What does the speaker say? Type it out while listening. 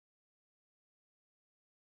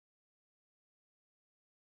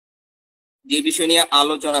যে বিষয় নিয়ে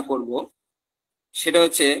আলোচনা করব সেটা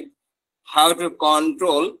হচ্ছে হাউ টু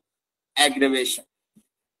কন্ট্রোল অ্যাগ্রেভেশন।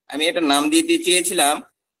 আমি এটা নাম দিতে চেয়েছিলাম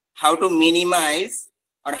how to minimise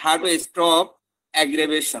R how to stop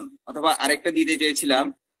অ্যাগ্রেভেশন, অথবা আরেকটা দিতে চেয়েছিলাম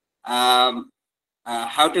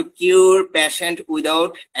হাউ টু কিউর পেশেন্ট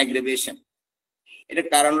উইদাউট অ্যাগ্রেভেশন। এটার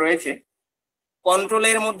কারণ রয়েছে,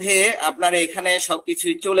 কন্ট্রোলের মধ্যে আপনার এখানে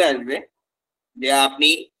সবকিছুই চলে আসবে যে আপনি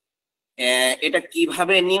এটা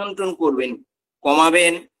কিভাবে নিয়ন্ত্রণ করবেন,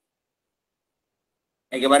 কমাবেন,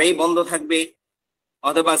 একেবারেই বন্ধ থাকবে,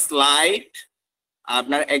 অথবা স্লাইড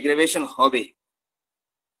আপনার অ্যাগ্রেভেশন হবে।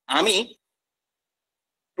 আমি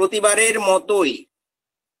প্রতিবারের মতোই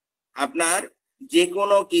আপনার যে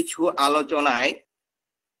কোনো কিছু আলোচনায়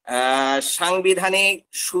সাংবিধানিক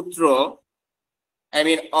সূত্র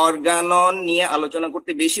অর্গানন নিয়ে আলোচনা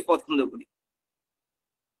করতে বেশি পছন্দ করি।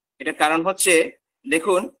 এটার কারণ হচ্ছে,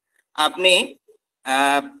 দেখুন, আপনি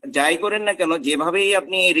যাই করেন না কেন, যেভাবেই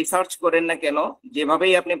আপনি রিসার্চ করেন না কেন,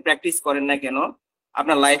 যেভাবেই আপনি প্র্যাকটিস করেন না কেন,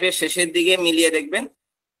 আপনার লাইফের শেষের দিকে মিলিয়ে দেখবেন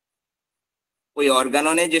ওই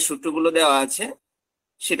অর্গাননে যে সূত্রগুলো দেওয়া আছে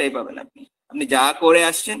সেটাই পাবেন। আপনি আপনি যা করে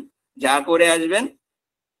আসছেন, যা করে আসবেন,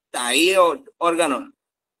 তাই অর্গানন।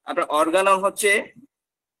 আপনার অর্গানন হচ্ছে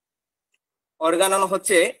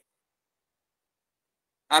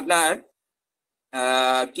আপনার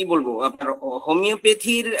কি বলবো, আপনার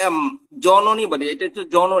হোমিওপ্যাথির জননী বলে, এটা হচ্ছে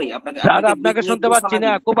জননী। আপনাকে শুনতে পাচ্ছি না,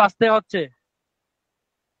 খুব আস্তে হচ্ছে।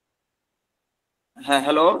 হ্যাঁ,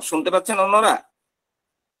 হ্যালো, শুনতে পাচ্ছেন অন্যরা?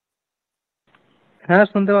 হ্যাঁ,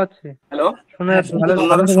 শুনতে পাচ্ছি। হ্যালো,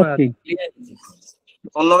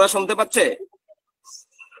 অন্যরা শুনতে পাচ্ছে?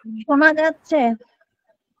 শোনা যাচ্ছে।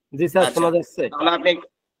 জি স্যার, শোনা যাচ্ছে। তাহলে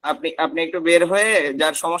আপনি আপনি একটু বের হয়ে,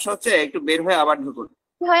 যার সমস্যা হচ্ছে একটু বের হয়ে আবার ঢুকুন।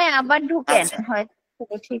 হয় আবার ঢুকেন,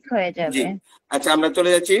 হয়তো ঠিক হয়ে যাবে। আচ্ছা, আমরা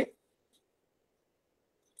চলে যাচ্ছি।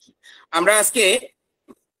 আমরা আজকে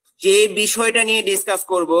যে বিষয়টা নিয়ে ডিসকাস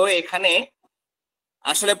করব, এখানে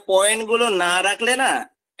আসলে পয়েন্টগুলো না রাখলে না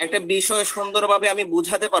একটা বিষয় সুন্দরভাবে আমি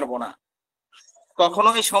বুঝাতে পারবো না,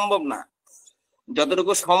 কখনোই সম্ভব না।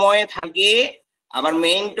 যতটুকু সময় থাকে আবার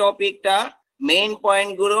মেইন টপিকটা, মেইন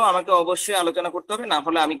পয়েন্টগুলো আমাকে অবশ্যই আলোচনা করতে হবে, না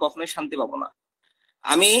হলে আমি কখনোই শান্তি পাবো না।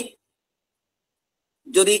 আমি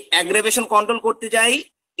যদি অ্যাগ্রেভেশন কন্ট্রোল করতে যাই,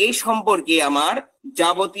 এই সম্পর্কে আমার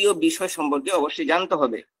যাবতীয় বিষয় সম্পর্কে অবশ্যই জানতে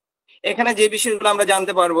হবে। এখানে যে বিষয়গুলো আমরা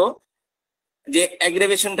জানতে পারবো যে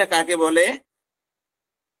অ্যাগ্রেভেশনটা কাকে বলে,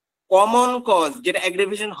 কমন কজ যেটা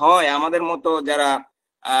অ্যাগ্রেভেশন হয় আমাদের মতো যারা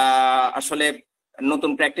আসলে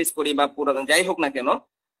নতুন প্র্যাকটিস করি বা পুরাতন যাই হোক না কেন,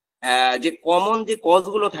 যে কমন যে কজ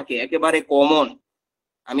গুলো থাকে, একেবারে কমন,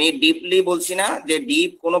 আমি ডিপলি বলছি না যে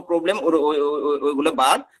ডিপ কোনো প্রবলেম, ওইগুলো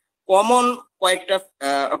বাদ, কমন কয়েকটা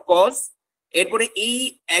কজ। এরপরে এই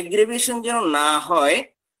অ্যাগ্রেভেশন যেন না হয়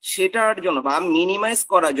সেটার জন্য বা মিনিমাইজ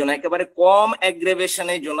করার জন্য, একেবারে কম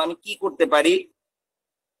অ্যাগ্রেভেশনের জন্য আমি কি করতে পারি।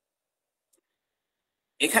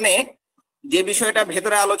 এখানে যে বিষয়টা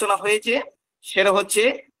ভেতরে আলোচনা হয়েছে সেটা হচ্ছে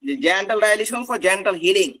যে gentle dilution for gentle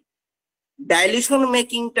healing. Dilution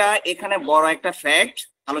মেকিংটা এখানে বড় একটা ফ্যাক্ট,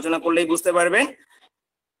 আলোচনা করলেই বুঝতে পারবেন।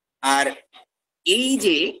 আর এই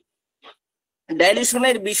যে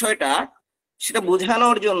ডাইলিউশনের বিষয়টা, সেটা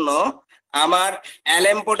বোঝানোর জন্য আমার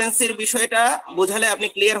অ্যালেম্পোটেন্সির বিষয়টা বোঝালে আপনি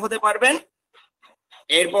ক্লিয়ার হতে পারবেন।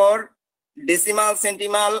 এরপর ডেসিমাল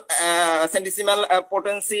সেন্টিসিমাল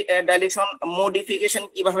পোটেন্সি ডাইলিউশন মডিফিকেশন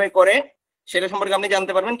কিভাবে করে সেটা সম্পর্কে আপনি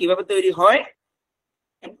জানতে পারবেন, কিভাবে তৈরি হয়।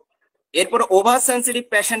 এরপর ওভার সেন্সিটিভ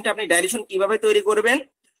পেশেন্ট আপনি ডাইলিউশন কিভাবে তৈরি করবেন।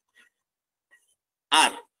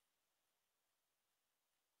 আর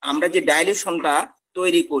আমরা যে ডাইলিউশনটা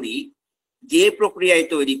তৈরি করি, যে প্রক্রিয়ায়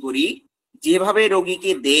তৈরি করি, যেভাবে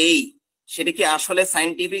রোগীকে দেই, সেটা কি আসলে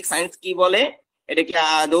সায়েন্টিফিক, সায়েন্স কি বলে, এটা কি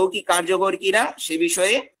আদৌ কি কার্যকর কিনা, সে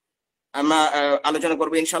বিষয়ে আমরা আলোচনা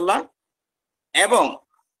করবো ইনশাল্লাহ। এবং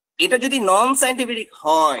এটা যদি নন সায়েন্টিফিক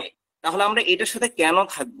হয় তাহলে আমরা এটার সাথে কেন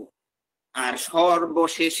থাকবো। আর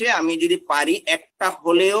সর্বশেষে আমি যদি পারি একটা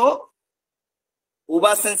হলেও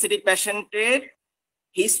ওভার সেন্সিটিভ পেশেন্টের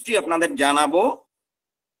হিস্ট্রি আপনাদের জানাবো,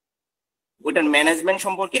 ওইটার ম্যানেজমেন্ট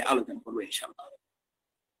সম্পর্কে আলোচনা করবো ইনশাআল্লাহ।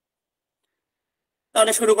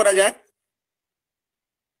 তাহলে শুরু করা যাক।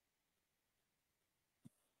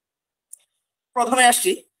 প্রথমে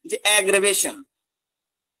আসছি যে অ্যাগ্রেভেশন।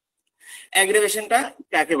 অ্যাগ্রেভেশনটা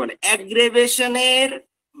কাকে বলে? অ্যাগ্রেভেশনের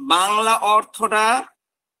বাংলা অর্থটা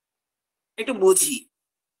একটু বুঝি।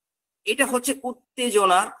 এটা হচ্ছে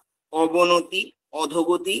উত্তেজনা, অবনতি,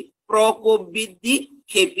 অধোগতি, প্রকোপ বৃদ্ধি,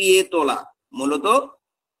 খেপিয়ে তোলা। মূলত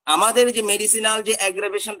আমাদের যে মেডিসিনাল যে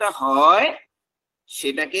অ্যাগ্রেভেশনটা হয়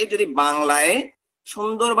সেটাকে যদি বাংলায়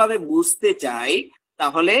সুন্দরভাবে বুঝতে চাই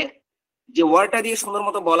তাহলে যে ওয়ার্ডটা দিয়ে সুন্দর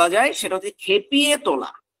মতো বলা যায় সেটা হচ্ছে খেপিয়ে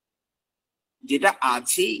তোলা। যেটা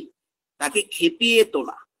আছে তাকে খেপিয়ে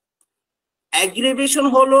তোলা। অ্যাগ্রেভেশন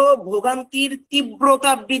হলো ভোগান্তির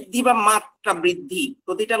তীব্রতা বৃদ্ধি বা মাত্রা বৃদ্ধি,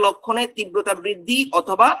 প্রতিটা লক্ষণের তীব্রতা বৃদ্ধি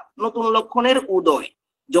অথবা নতুন লক্ষণের উদয়।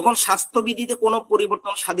 যখন স্বাস্থ্যবিধিতে কোনো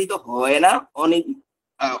পরিবর্তন সাধিত হয় না,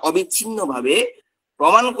 অবিচ্ছিন্নভাবে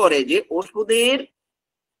প্রমাণ করে যে ওষুধের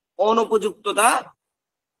অনুপযুক্ততা,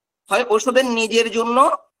 হয় ওষুধের নিজের জন্য,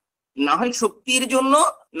 না হয় শক্তির জন্য,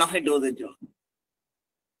 না হয় ডোজের জন্য।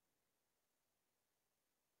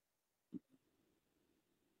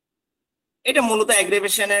 এটা মূলত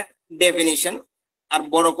অ্যাগ্রেভেশনের ডেফিনিশন, আর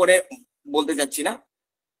বড় করে বলতে চাচ্ছি না।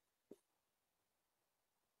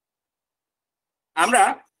 আমরা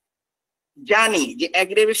জানি যে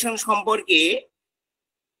অ্যাগ্রেভেশন সম্পর্কে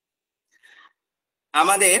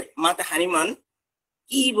আমাদের মাতা হানিমান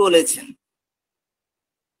কি বলেছেন।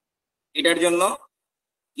 এটার জন্য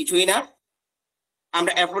কিছুই না,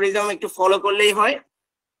 আমরা অ্যাফোরিজম একটু ফলো করলেই হয়।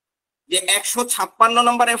 যে 156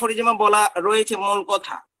 নম্বর অ্যাফোরিজমে বলা রয়েছে মূল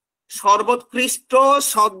কথা, সর্বোৎকৃষ্ট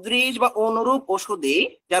সদৃশ বা অনুরূপ ওষুধে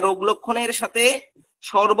যা রোগ লক্ষণের সাথে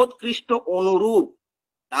সর্বোৎকৃষ্ট অনুরূপ,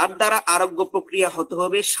 তার দ্বারা আরোগ্য প্রক্রিয়া হতে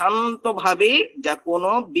হবে শান্তভাবে, যা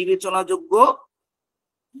কোনো বিবেচনাযোগ্য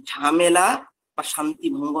ঝামেলা বা শান্তি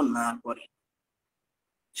ভঙ্গ না করে।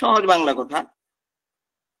 সহজ বাংলা কথা।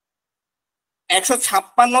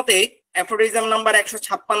 156তে অ্যাফোরিজম নাম্বার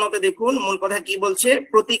 156তে দেখুন মূল কথা কি বলছে,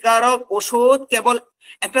 প্রতিকারক ওষুধ কেবল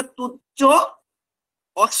একটা তুচ্ছ,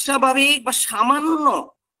 অস্বাভাবিক বা সামান্য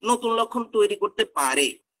নতুন লক্ষণ তৈরি করতে পারে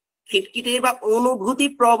খিটখিটে বা অনুভূতি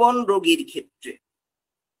প্রবণ রোগীর ক্ষেত্রে।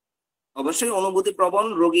 অবশ্যই অনুভূতি প্রবণ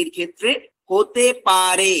রোগীর ক্ষেত্রে হতে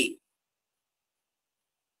পারে।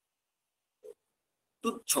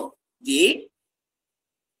 তুচ্ছ যে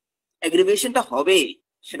অ্যাগ্রিভেশনটা হবে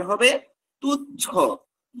সেটা হবে তুচ্ছ,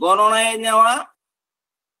 গণনায় নেওয়া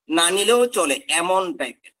না নিলেও চলে এমন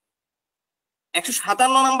টাইপের।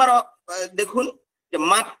 157 নম্বর দেখুন, যে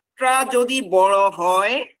মাত্রা যদি বড়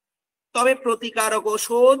হয় তবে প্রতিকারক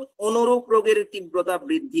ওষুধ অনুরূপ রোগের তীব্রতা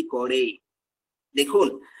বৃদ্ধি করে। দেখুন,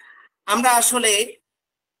 আমরা আসলে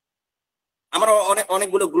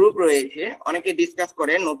অনেকগুলো গ্রুপ রয়েছে, অনেকে ডিসকাস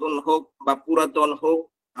করে, নতুন হোক বা পুরাতন হোক,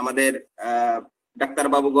 আমাদের ডাক্তার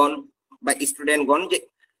বাবুগণ বা স্টুডেন্টগণ, যে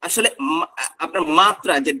আসলে আপনার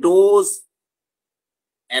মাত্রা, যে ডোজ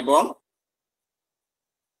এবং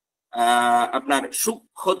আপনার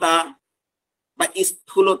সূক্ষ্মতা বা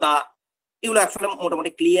স্থূলতা, এগুলো আসলে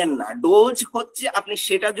মোটামুটি ক্লিয়ার না। ডোজ হচ্ছে আপনি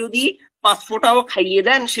সেটা যদি 5 ফোঁটাও খাইয়ে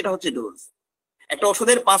দেন সেটা হচ্ছে ডোজ। একটা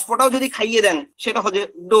ওষুধের 5 ফোঁটাও যদি খাইয়ে দেন সেটা হচ্ছে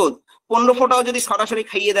ডোজ। 15 ফোঁটাও যদি সরাসরি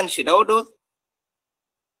খাইয়ে দেন সেটাও ডোজ।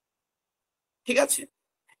 ঠিক আছে,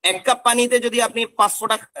 1 কাপ পানিতে যদি আপনি 5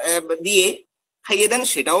 ফোঁটা দিয়ে খাইয়ে দেন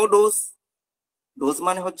সেটাও ডোজ। ডোজ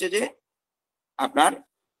মানে হচ্ছে যে আপনার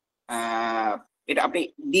এটা আপনি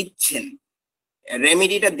দিচ্ছেন,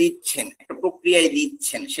 রেমেডিটা দিচ্ছেন, একটা প্রক্রিয়ায়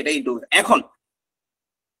দিচ্ছেন, সেটাই ডোজ। এখন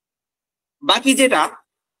বাকি যেটা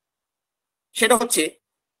সেটা হচ্ছে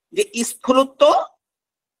যে স্থূলত্ব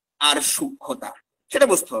আর সূক্ষ্মতা, সেটা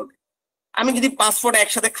বুঝতে হবে। আমি যদি 5 ফোঁটা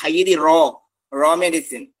একসাথে খাইয়ে দিই র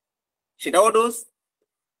মেডিসিন, সেটাও ডোজ,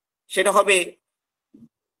 সেটা হবে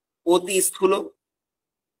অতি স্থূল।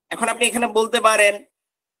 এখন আপনি এখানে বলতে পারেন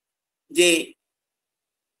যে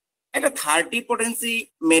একটা 30 পোটেন্সি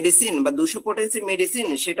মেডিসিন বা 200 পোটেন্সি মেডিসিন,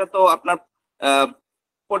 সেটা তো আপনার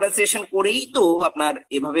পোটেন্সিয়েশন করেই তো আপনার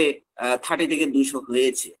এভাবে 30 থেকে 200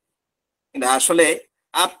 হয়েছে। কিন্তু আসলে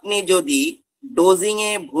আপনি যদি ডোজিং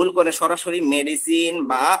এ ভুল করে সরাসরি মেডিসিন,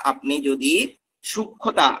 বা আপনি যদি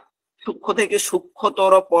সূক্ষ্ম থেকে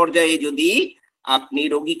সূক্ষ্মতর পর্যায়ে যদি আপনি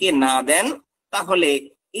রোগীকে না দেন, তাহলে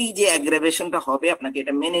এই যে অ্যাগ্রাভেশনটা হবে আপনাকে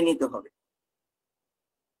এটা মেনে নিতে হবে।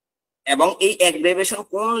 এবং এই অ্যাগ্রাভেশন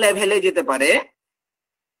কোন লেভেলে যেতে পারে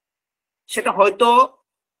সেটা হয়তো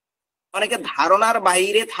অনেকের ধারণার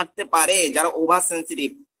বাইরে থাকতে পারে, যারা over sensitive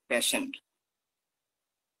patient.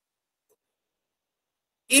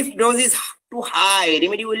 If dose is too high,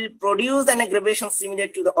 remedy will produce an aggravation similar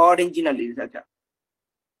to the original disaster.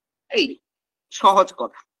 এই সহজ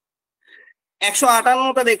কথা।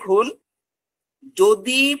 158টা দেখুন,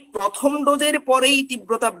 যদি প্রথম ডোজের পরেই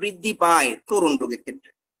তীব্রতা বৃদ্ধি পায় তরুণ রোগীর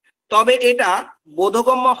ক্ষেত্রে, তবে এটা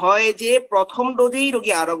বোধগম্য হয় যে প্রথম ডোজেই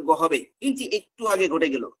রোগী আরোগ্য হবে। এই যে একটু আগে ঘটে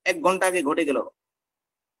গেল, 1 ঘন্টা আগে ঘটে গেল,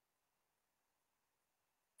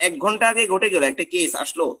 1 ঘন্টা আগে ঘটে গেল, একটা কেস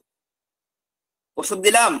আসলো, ওষুধ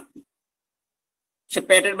দিলাম, সে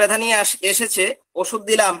পেটের ব্যথা নিয়ে এসেছে, ওষুধ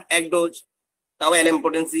দিলাম 1 ডোজ, তাও এলএম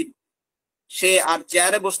পোটেন্সি, সে আর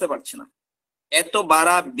চেয়ারে বসতে পারছে না, এত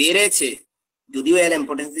বাড়া বেড়েছে, যদিও এলএম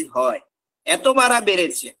পোটেন্সি হয়, এত বাড়া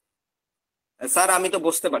বেড়েছে, স্যার আমি তো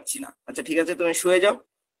বসতে পারছি না। আচ্ছা ঠিক আছে, তুমি শুয়ে যাও।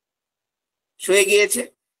 শুয়ে গিয়েছে,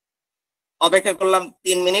 অপেক্ষা করলাম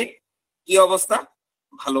 3 মিনিট। কি অবস্থা?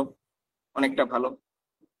 ভালো, অনেকটা ভালো।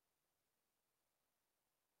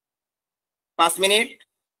 5 মিনিট,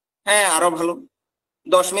 হ্যাঁ আরো ভালো।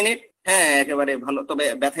 10 মিনিট, হ্যাঁ একেবারে ভালো, তবে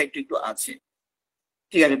ব্যথা একটু একটু আছে।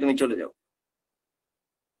 ঠিক আছে, তুমি চলে যাও।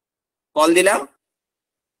 কল দিলাম,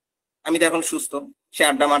 আমি তো এখন সুস্থ। সে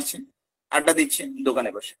আড্ডা মারছে, আড্ডা দিচ্ছে দোকানে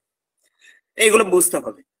বসে। এইগুলো বুঝতে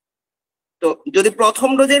হবে। তো যদি প্রথম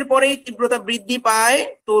ডোজের পরেই তীব্রতা বৃদ্ধি পায়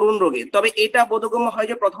তরুণ রোগে, তবে এটা বোধগম্য হয়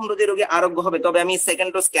যে প্রথম ডোজের রোগে আরোগ্য হবে। তবে আমি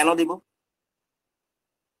সেকেন্ড ডোজ কেন দিব?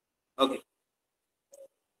 ওকে,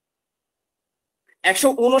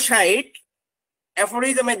 159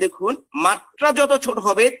 অ্যাফোরিজমে দেখুন, মাত্রা যত ছোট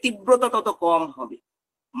হবে তীব্রতা তত কম হবে।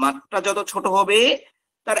 মাত্রা যত ছোট হবে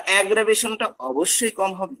তার অ্যাগ্রাভেশনটা অবশ্যই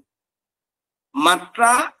কম হবে।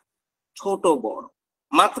 মাত্রা ছোট বড়,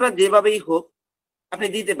 মাত্রা যেভাবেই হোক আপনি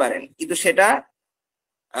দিতে পারেন, কিন্তু সেটা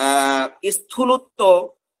স্থূলত্ব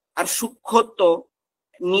আর সূক্ষ্মত্ব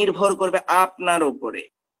নির্ভর করবে আপনার উপরে।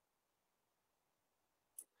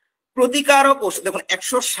 প্রতিকারক ওষুধ দেখুন,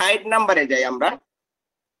 160 নাম্বারে যাই আমরা।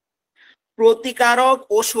 প্রতিকারক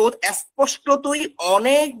ওষুধ স্পষ্টতই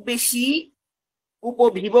অনেক বেশি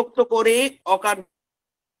উপবিভক্ত করে অকার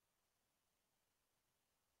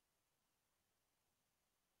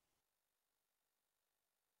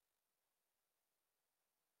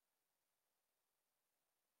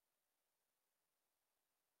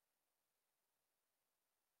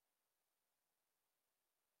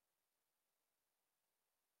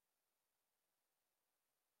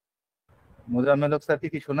মোজাম্মেল হক স্যারকে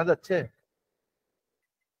কি শোনা যাচ্ছে?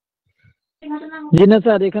 জি না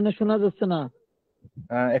স্যার, এখানে শোনা যাচ্ছে না।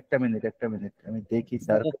 একটা মিনিট আমি দেখি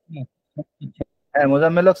স্যার। হ্যাঁ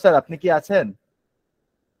মোজাম্মেল হক স্যার, আপনি কি আছেন?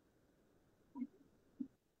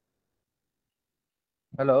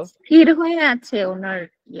 হ্যালো। স্থির হয়ে আছে ওনার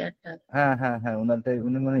ইয়াটা। হ্যাঁ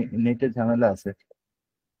উনি মানে নেটের ঝামেলা আছে।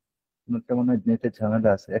 ওনারটা মনে হয় নেটের ঝামেলা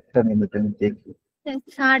আছে। একটা মিনিট আমি দেখি।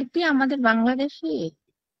 স্যার কি আমাদের বাংলাদেশি?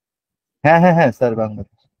 হ্যাঁ স্যার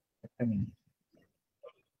বাংলাদেশ।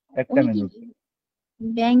 একটা মিনিট উনি কি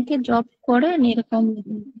ব্যাংকে জব করেন এরকম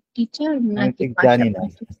টিচার আমি নাকি ঠিক জানি না।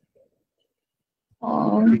 পাশাপাশি? ও,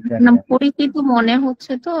 ঠিক জানি না না। পরিচিত মনে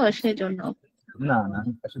হচ্ছে তো সেজন্য। না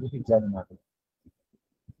আমি আসলে ঠিক জানি না।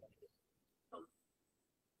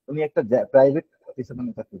 উনি একটা প্রাইভেট অফিসে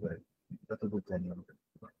মানে চাকরি করেন, যতদূর জানি আমি।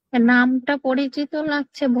 নামটা পরিচিত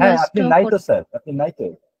লাগছে, হ্যাঁ আপনি ভয়েসটাও নাই তো স্যার, আপনি নাই তো।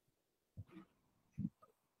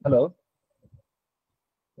 হ্যালো।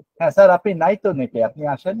 হ্যাঁ স্যার, আপনি নাই তো নেটে, আপনি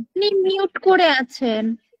আসেন। আপনি মিউট করে আছেন।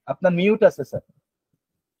 আপনার মিউট আছে স্যার।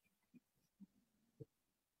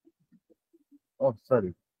 ও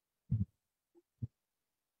সরি।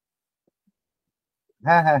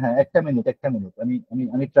 হ্যাঁ একটা মিনিট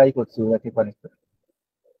আমি ট্রাই করছি ওনাকে কানেক্ট করতে।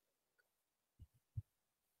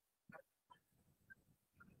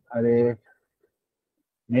 আরে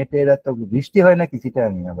নেটের এত বৃষ্টি হয় নাকি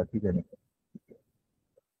চিটাগাং আবার কি জানি।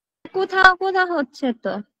 কোথাও কোথাও হচ্ছে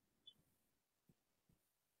তো।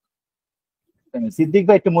 সিদ্দিক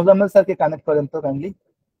ভাই, একটু মোজাম্মেল স্যারকে কানেক্ট করেন তো কাইন্ডলি।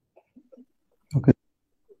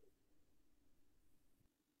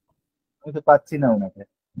 আমি তো পাচ্ছি না ওনাকে।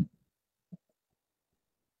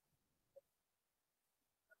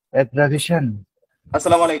 অ্যাগ্রাভেশন।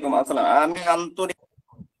 আসসালামু আলাইকুম। আসসালাম, আমি আন্তরিক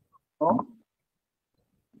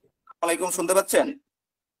আলাইকুম, শুনতে পাচ্ছেন?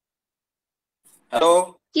 হ্যালো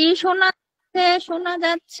কি শোনা যাচ্ছে? শোনা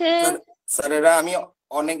যাচ্ছে। স্যারেরা, আমি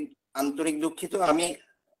অনেক আন্তরিক দুঃখিত। আমি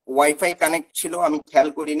ওয়াইফাই কানেক্ট ছিল, আমি খেয়াল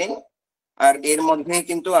করিনি। আর এর মধ্যে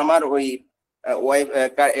কিন্তু আমার ওই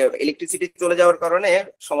ইলেকট্রিসিটি চলে যাওয়ার কারণে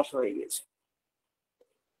সমস্যা হয়ে গিয়েছে।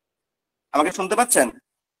 আমাকে শুনতে পাচ্ছেন?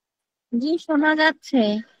 জি শোনা যাচ্ছে।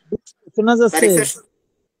 শোনা যাচ্ছে।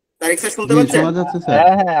 তারিক স্যার শুনতে জি পাচ্ছেন? শোনা যাচ্ছে স্যার।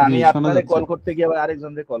 হ্যাঁ জি আমি শোনা আপনারে যাচ্ছে। কল করতে গিয়ে আবার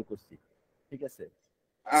আরেকজনকে কল করছি। ঠিক আছে।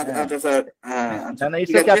 হ্যাঁ আচ্ছা স্যার, হ্যাঁ আচ্ছা না ঠিক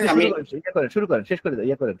ইটস ওকে, আছে। আপনি আমি শুরু করেন শেষ করে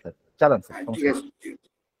ইয়ে করেন স্যার, চালান স্যার, ঠিক সমস্যা নেই। আছে।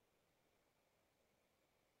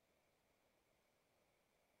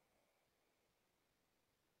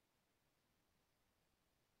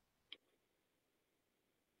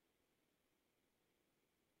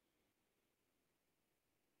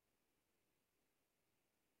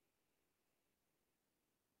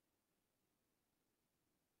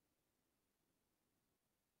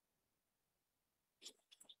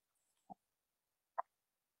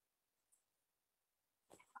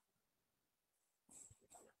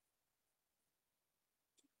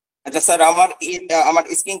 আচ্ছা স্যার, আমার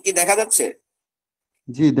স্ক্রিন কি দেখা যাচ্ছে?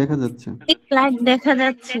 জি দেখা যাচ্ছে। এক লাইট দেখা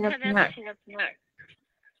যাচ্ছে আপনার।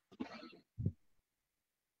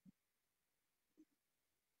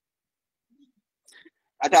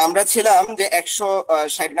 আচ্ছা, আমরা ছিলাম যে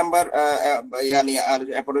 160 নাম্বার নিয়ে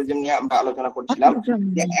অ্যাফোরিজম নিয়ে আমরা আলোচনা করছিলাম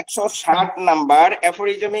যে 160 নাম্বার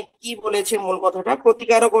অ্যাফোরিজমে কি বলেছে মূল কথাটা,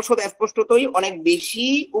 প্রতিকারক ওষুধ স্পষ্টতই অনেক বেশি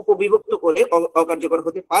উপবিভক্ত করে অকার্যকর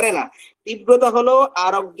হতে পারে না। তীব্রতা হলো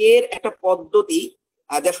আরোগ্যের একটা পদ্ধতি,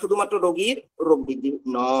 যা শুধুমাত্র রোগীর রোগ বৃদ্ধি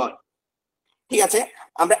নয়। ঠিক আছে,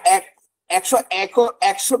 আমরা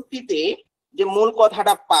 161তে যে মূল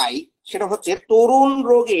কথাটা পাই সেটা হচ্ছে তরুণ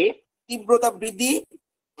রোগে তীব্রতা বৃদ্ধি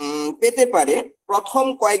পেতে পারে প্রথম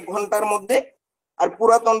কয়েক ঘন্টার মধ্যে, আর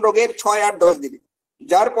পুরাতন রোগের 6 আর 10 দিনে,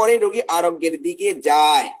 যার পরে রোগী আরোগ্যের দিকে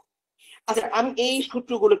যায়। আচ্ছা, আমি এই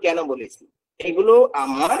সূত্রগুলো কেন বলেছি?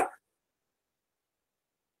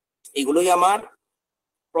 এগুলোই আমার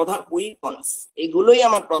প্রধান উইকনেস, এগুলোই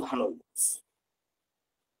আমার প্রধান উইকনেস।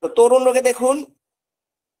 তো তরুণ রোগে দেখুন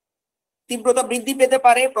তীব্রতা বৃদ্ধি পেতে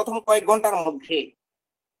পারে প্রথম কয়েক ঘন্টার মধ্যে,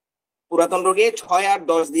 পুরাতন রোগে 6 আর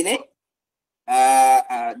 10 দিনে,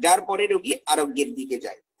 যার পরে রোগী আরোগ্যের দিকে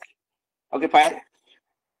যায়। Okay fine.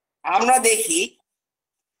 আমরা দেখি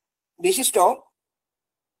বিশিষ্ট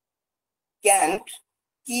ক্যান্ট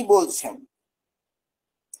কি বলছেন।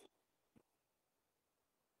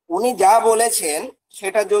 উনি যা বলেছেন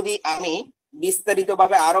সেটা যদি আমি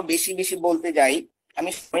বিস্তারিতভাবে আরো বেশি বেশি বলতে যাই আমি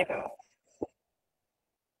সময় পাবো না।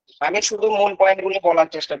 আমি শুধু মূল পয়েন্টগুলো বলার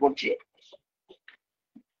চেষ্টা করছি।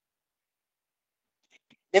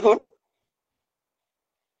 দেখুন,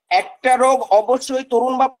 একটা রোগ অবশ্যই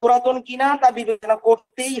তরুণ বা পুরাতন কিনা তা বিবেচনা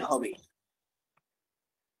করতেই হবে।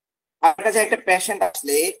 আপনার কাছে একটা পেশেন্ট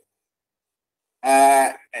আসলে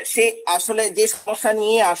সে আসলে যে সমস্যা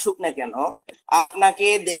নিয়ে আসুক না কেন, আপনাকে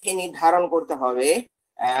দেখে নির্ধারণ করতে হবে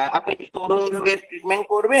আপনি কি তরুণ রোগের ট্রিটমেন্ট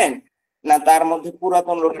করবেন না তার মধ্যে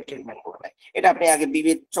পুরাতন রোগের ট্রিটমেন্ট করবেন। এটা আপনি আগে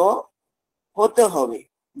বিবেচ্য হতে হবে।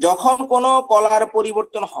 যখন কোনো কলার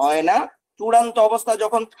পরিবর্তন হয় না, চূড়ান্ত অবস্থা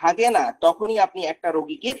যখন থাকে না, তখনই আপনি একটা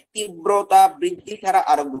রোগীকে তীব্রতা বৃদ্ধি ছাড়া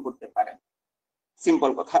আরোগ্য করতে পারেন।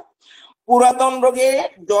 সিম্পল কথা। পুরাতন রোগে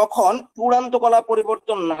যখন চূড়ান্ত কলা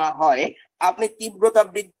পরিবর্তন না হয়, আপনি তীব্রতা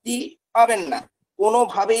বৃদ্ধি পাবেন না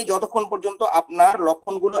কোনোভাবেই, যতক্ষণ পর্যন্ত আপনার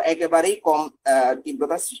লক্ষণগুলো একেবারেই কম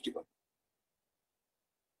তীব্রতা সৃষ্টি করে।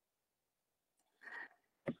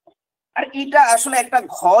 আর এটা আসলে একটা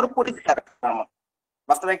ঘর পরিষ্কার করার মতো,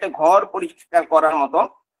 বাস্তবে একটা ঘর পরিষ্কার করার মতো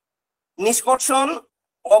নিষ্কর্ষণ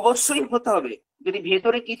অবশ্যই হতে হবে। যদি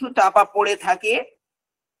ভেতরে কিছু চাপা পড়ে থাকে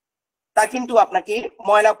তা কিন্তু আপনাকে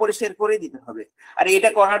ময়লা পরিষ্কার করে দিতে হবে। আর এটা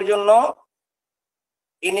করার জন্য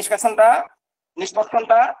এই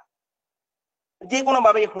নিষ্কাশনটা যে কোনো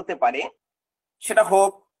ভাবেই হতে পারে, সেটা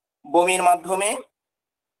হোক বমির মাধ্যমে,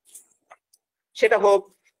 সেটা হোক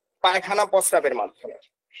পায়খানা প্রস্রাবের মাধ্যমে,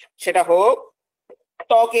 সেটা হোক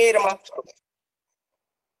ত্বকের মাধ্যমে।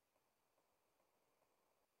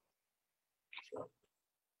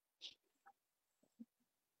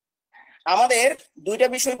 আমাদের দুইটা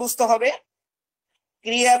বিষয় বুঝতে হবে,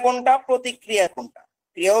 ক্রিয়া কোনটা প্রতিক্রিয়া কোনটা।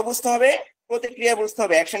 ক্রিয়াও বুঝতে হবে, প্রতিক্রিয়া বুঝতে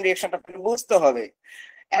হবে, অ্যাকশন রিঅ্যাকশনটা বুঝতে হবে।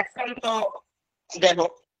 অ্যাকশন তো দেখো,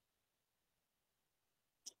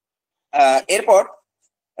 এরপর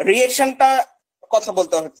রিঅ্যাকশনটা কথা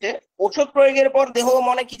বলতে হচ্ছে। ওষুধ প্রয়োগের পর দেহ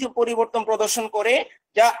মনে কিছু পরিবর্তন প্রদর্শন করে,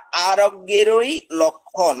 যা আরোগ্যেরই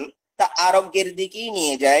লক্ষণ, তা আরোগ্যের দিকেই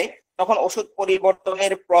নিয়ে যায়। তখন ওষুধ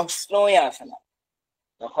পরিবর্তনের প্রশ্নই আসে না।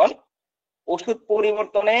 তখন ওষুধ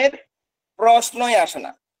পরিবর্তনের প্রশ্নই আসে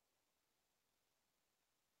না।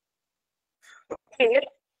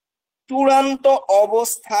 চূড়ান্ত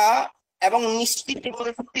অবস্থা এবং নিশ্চিত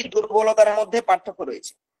জীবনশক্তির দুর্বলতার মধ্যে পার্থক্য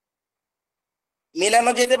রয়েছে।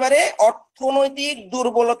 মেলানো যেতে পারে অর্থনৈতিক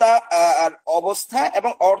দুর্বলতা আর অবস্থা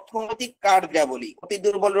এবং অর্থনৈতিক কার্যাবলী। অতি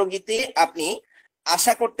দুর্বল রোগীতে আপনি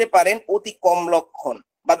আশা করতে পারেন অতি কম লক্ষণ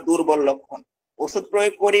বা দুর্বল লক্ষণ। ওষুধ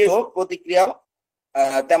প্রয়োগ করেও প্রতিক্রিয়া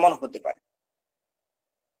তেমন হতে পারে।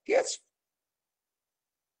 ঠিক আছে,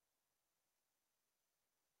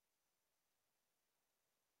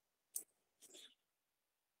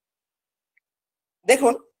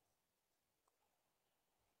 দেখুন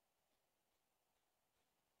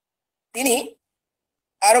তিনি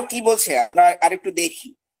আরো কি বলছে, আমরা আরেকটু দেখি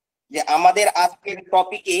যে আমাদের আজকের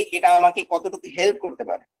টপিকে এটা আমাকে কতটুকু হেল্প করতে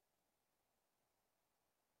পারে।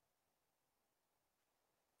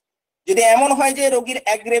 যদি এমন হয় যে রোগীর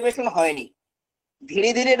অ্যাগ্রেভেশন হয়নি, ধীরে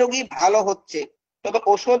ধীরে রোগী ভালো হচ্ছে, তবে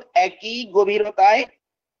ওষুধ একই গভীরতায়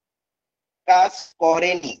কাজ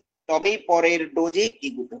করেনি, তবেই পরের ডোজে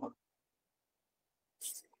এগুতে হবে।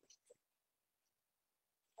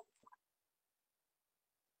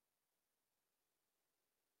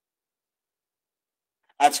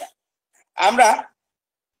 আচ্ছা, আমরা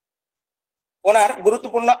ওনার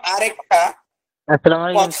গুরুত্বপূর্ণ আরেকটা আসসালামু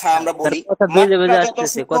আলাইকুম কথা আমরা বলি। কথা বেজে বেজে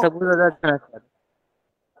আসতেছে, কথা বোঝা যাচ্ছে না স্যার।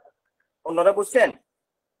 অন্যরা বুঝছেন?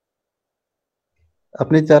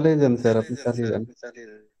 আপনি চালিয়ে যান স্যার, আপনি চালিয়ে যান।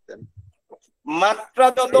 মাত্রা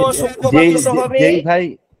যত এই সূক্ষ্ম বা ছোট হবে,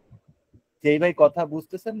 যেই ভাই কথা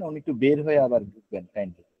বুঝতেছেন না উনি একটু বের হয়ে আবার ঢুকবেন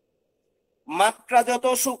কাইন্ডলি। মাত্রা যত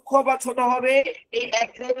সূক্ষ্ম বা ছোট হবে, এই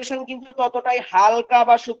অ্যাগ্রেগেশন কিন্তু ততটাই হালকা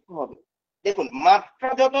বা সূক্ষ্ম হবে। দেখুন, মাত্রা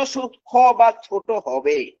যত সূক্ষ্ম বা ছোট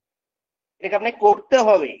হবে, এটাকে আপনি করতে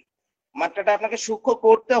হবে, মাত্রাটা আপনাকে সূক্ষ্ম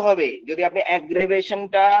করতে হবে যদি আপনি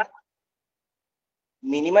অ্যাগ্রেগেশনটা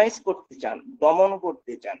মিনিমাইজ করতে চান, দমন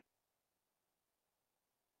করতে চান।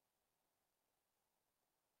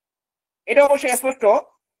 এটা অবশ্যই স্পষ্ট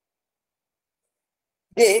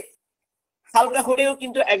যে হালকা হলেও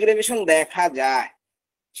কিন্তু অ্যাগ্রেগেশন দেখা যায়,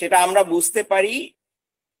 সেটা আমরা বুঝতে পারি,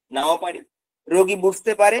 নাও পারি, রোগী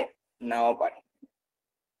বুঝতে পারে, নাও পারে।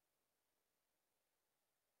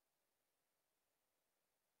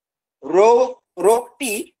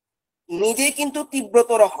 রোগটি নিজে কিন্তু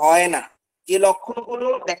তীব্রতর হয় না, যে লক্ষণগুলো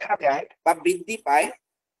দেখা যায় বা বৃদ্ধি পায়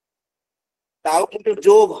তাও কিন্তু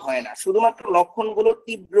যোগ হয় না, শুধুমাত্র লক্ষণগুলো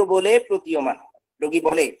তীব্র বলে প্রতীয়মান হয়। রোগী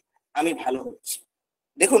বলে আমি ভালো হচ্ছি।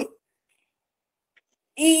 দেখুন,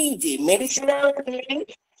 এই যে মেডিসিনাল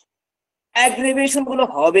অ্যাগ্রেভেশন গুলো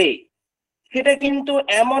হবে, সেটা কিন্তু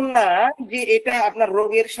এমন না যে এটা আপনার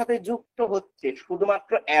রোগের সাথে যুক্ত হচ্ছে,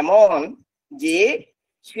 শুধুমাত্র এমন যে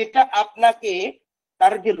সেটা আপনাকে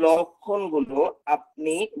তার যে লক্ষণগুলো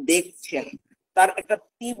আপনি দেখছেন তার একটা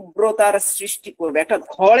তীব্রতার সৃষ্টি করবে, একটা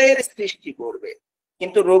ঝড়ের সৃষ্টি করবে।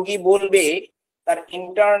 কিন্তু রোগী বলবে তার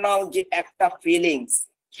ইন্টারনাল যে একটা ফিলিংস,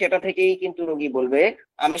 সেটা থেকেই কিন্তু রোগী বলবে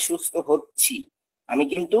আমি সুস্থ হচ্ছি, আমি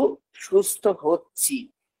কিন্তু সুস্থ হচ্ছি।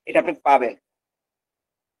 এটা আপনি পাবেন।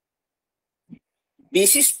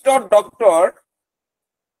 বিশিষ্ট ডক্টর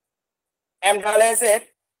অ্যামডালেসের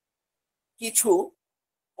কিছু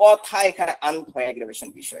কথা এখানে আনতে হয় অ্যাগ্রেভেশন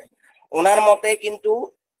বিষয়ে। ওনার মতে কিন্তু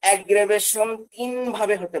অ্যাগ্রেভেশন 3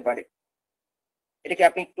 ভাবে হতে পারে, এটাকে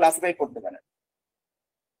আপনি ক্লাসিফাই করতে পারেন।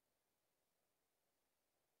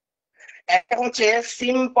 একটা হচ্ছে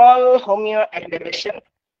সিম্পল হোমিও অ্যাগ্রেভেশন,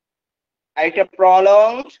 আর একটা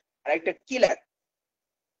প্রলংড, আর একটা কিলার।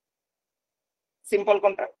 সিম্পল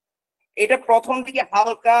কোনটা? এটা প্রথম দিকে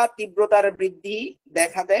হালকা তীব্রতার বৃদ্ধি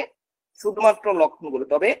দেখা দেয় শুধুমাত্র লক্ষণগুলো,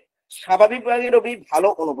 তবে স্বাভাবিকভাবে রোগী ভালো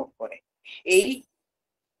অনুভব করে। এই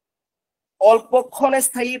অল্পক্ষণ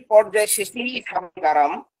স্থায়ী পর্যায়ে শেষেই স্বাভাবিক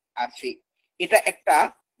আরাম আসে, এটা একটা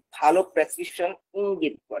ভালো প্রেসক্রিপশন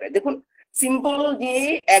ইঙ্গিত করে। দেখুন, সিম্পল যে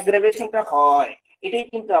অ্যাগ্রাভেশনটা হয়, এটাই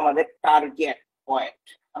কিন্তু আমাদের টার্গেট পয়েন্ট,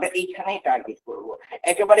 আমরা এইখানেই টার্গেট করব।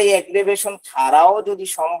 একেবারে অ্যাগ্রাভেশন ছাড়াও যদি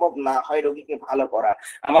সম্ভব না হয় রোগীকে ভালো করা,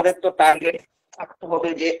 আমাদের তো টার্গেট থাকতে হবে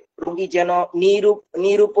যে রোগী যেন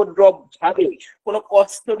নিরুপদ্রব ভাবে কোনো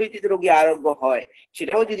কষ্ট ব্যতীত রোগী আরোগ্য হয়।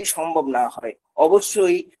 সেটাও যদি সম্ভব না হয়,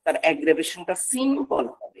 অবশ্যই তার অ্যাগ্রাভেশনটা সিম্পল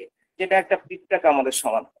হবে, যেটা একটা পিঁপড়া কামড়ের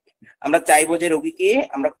সমান হবে। আমরা চাইবো যে রোগীকে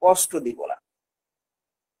আমরা কষ্ট দিব না,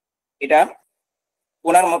 এটা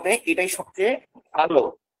ওনার মতে এটাই সবচেয়ে ভালো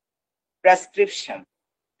প্রেসক্রিপশন।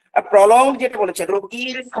 আর প্রলং যেটা বলেছে,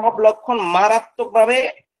 রোগীর সব লক্ষণ মারাত্মকভাবে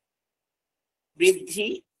বৃদ্ধি,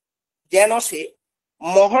 যেন সে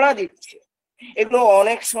মহড়া দিচ্ছে, এগুলো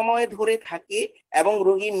অনেক সময় ধরে থাকে এবং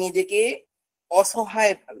রোগী নিজেকে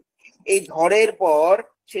অসহায় ভাবে। এই ঝড়ের পর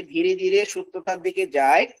সে ধীরে ধীরে সুস্থতার দিকে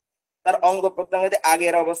যায়, তার অঙ্গ প্রত্যঙ্গ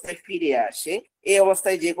আগের অবস্থায় ফিরে আসে। এই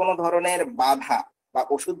অবস্থায় যে কোনো ধরনের বাধা বা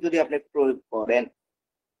ওষুধ যদি আপনি প্রয়োগ করেন,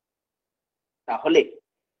 তাহলে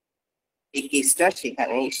এই কেসটা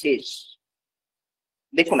সেখানেই শেষ।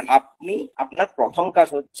 দেখুন, আপনার প্রথম কাজ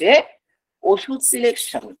হচ্ছে ওষুধ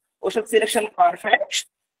সিলেকশন। ওষুধ সিলেকশন পারফেক্ট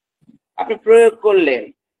আপনি প্রয়োগ করলেন,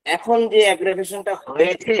 এখন যে অ্যাগ্রাভেশনটা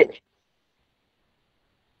হয়েছে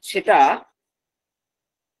সেটা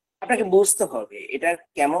আপনাকে বুঝতে হবে এটা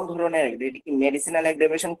কেমন ধরনের, এটা কি মেডিসিনাল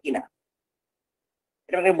অ্যাগ্রাভেশন কিনা,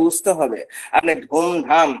 এটাকে বুঝতে হবে। আপনি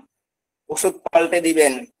ধুমধাম ওষুধ পাল্টে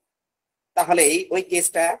দিবেন, তাহলে ওই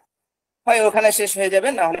কেসটা হয় ওখানে শেষ হয়ে যাবে,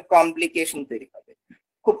 না হলে কমপ্লিকেশন তৈরি হবে,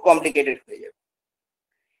 খুব কমপ্লিকেটেড হয়ে যাবে।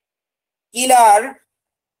 কিলার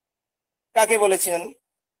কাকে বলেছেন?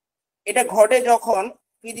 এটা ঘটে যখন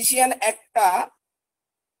ফিজিশিয়ান একটা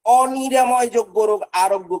অনিরাময়যোগ্য রোগ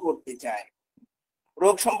আরোগ্য করতে চায়,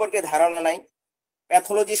 রোগ সম্পর্কে ধারণা নাই,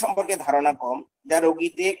 প্যাথোলজি সম্পর্কে ধারণা কম, যা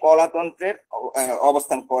রোগীতে কলাতন্ত্রের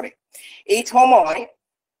অবস্থান করে। এই সময়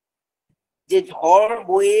যে ঝড়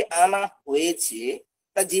বয়ে আনা হয়েছে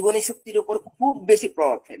তার জীবনী শক্তির উপর খুব বেশি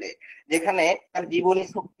প্রভাব ফেলে, যেখানে তার জীবনী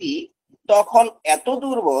শক্তি তখন এত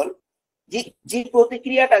দুর্বল যে যে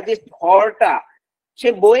প্রতিক্রিয়াটা, যে ঝড়টা সে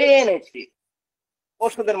বয়ে এনেছে,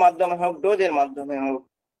 ওষুধের মাধ্যমে হোক, ডোজের মাধ্যমে হোক,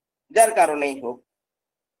 যার কারণেই হোক,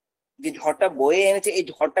 যে ঝড়টা বয়ে এনেছে, এই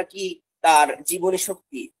ঝড়টা কি তার জীবনী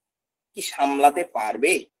শক্তি? কি সামলাতে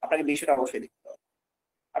পারবে, আপনাকে বিষয়টা অবশ্যই দেখতে হবে,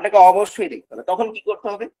 আপনাকে অবশ্যই দেখতে হবে। তখন কি করতে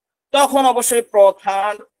হবে? তখন অবশ্যই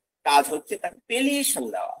প্রধান কাজ হচ্ছে তাকে পেলিয়েশন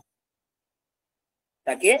দেওয়া,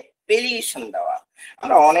 তাকে পেলিয়েশন দেওয়া।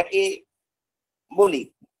 আমরা অনেকে বলি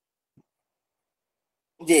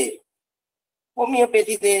যে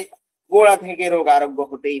হোমিওপ্যাথিতে গোড়া থেকে রোগ আরোগ্য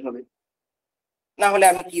হতেই হবে, না হলে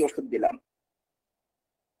আমি কি ওষুধ দিলাম?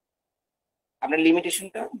 আপনার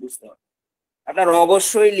লিমিটেশনটা বুঝতে হবে, আপনার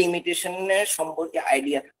অবশ্যই লিমিটেশনের সম্পর্কে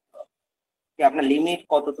আইডিয়া থাকতে হবে যে আপনার লিমিট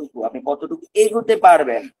কতটুকু, আপনি কতটুকু এগোতে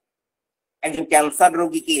পারবেন। একজন ক্যান্সার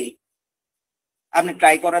রোগীকে আপনি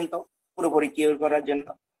ট্রাই করেন তো পুরোপুরি কিওর করার জন্য,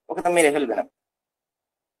 ওকে তো মেরে ফেলবেন না।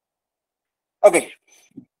 ওকে,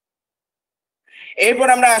 এরপর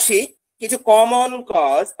আমরা আসি কিছু কমন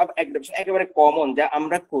কজ অফ অ্যাডপশন, একেবারে কমন যা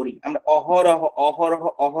আমরা করি, আমরা অহরহ অহরহ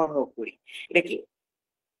অহরহ করি। এটা কি?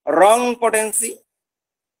 রং পটেন্সি,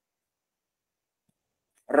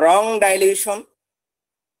 রং ডাইলিউশন,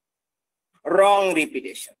 রং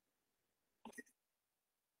রিপিটেশন।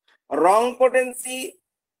 রং পটেন্সি,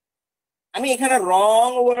 আমি এখানে রং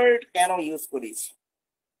ওয়ার্ড কেন ইউজ করেছি?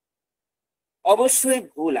 অবশ্যই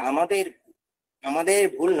ভুল, আমাদের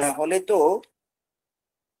ভুল না হলে তো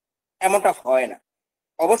এমনটা হয় না,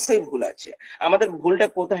 অবশ্যই ভুল আছে। আমাদের ভুলটা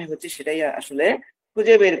কোথায় হচ্ছে সেটাই আসলে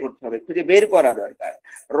খুঁজে বের করতে হবে, খুঁজে বের করা দরকার।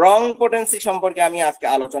 রং পটেন্সি সম্পর্কে আমি আজকে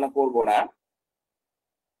আলোচনা করব না।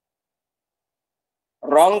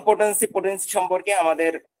 রং পটেন্সি সম্পর্কে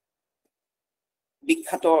আমাদের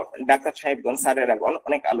বিখ্যাত ডাক্তার সাহেবগণ, স্যারেরাগণ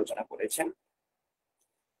অনেক আলোচনা করেছেন।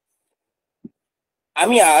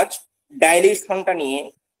 আমি আজ ডাইলিউশনটা নিয়ে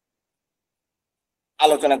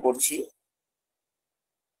আলোচনা করছি।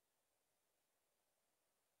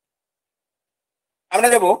 আমরা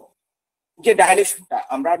যাব যে ডাইলিউশনটা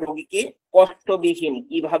আমরা রোগীকে কষ্টবিহীন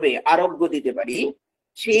কিভাবে আরোগ্য দিতে পারি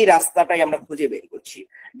সেই রাস্তাটাই আমরা খুঁজে বের করছি।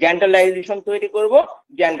 জেন্টাল ডাইলিউশন তৈরি করব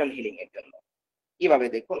জেন্টাল হিলিং এর জন্য। কিভাবে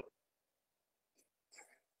দেখুন,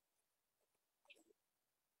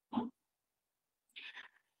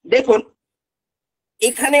 দেখুন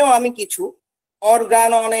এখানেও আমি কিছু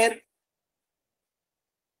অর্গাননের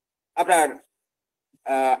আপনার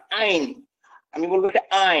আইন, আমি বলবো একটা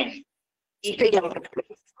আইন, এটাই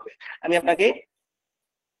আমি আপনাকে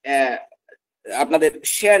আপনাদের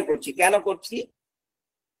শেয়ার করছি। কেন করছি?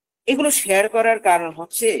 এগুলো শেয়ার করার কারণ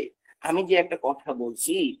হচ্ছে আমি যে একটা কথা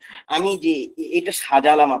বলছি, আমি যে এটা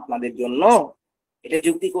সাজালাম আপনাদের জন্য, এটা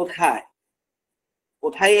যুক্তি কোথায়?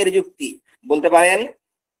 কোথায় এর যুক্তি বলতে পারেন?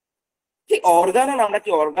 কি অর্গানন, আমরা কি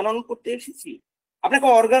অর্গানন করতে এসেছি? আপনাকে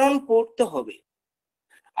অর্গানন করতে হবে।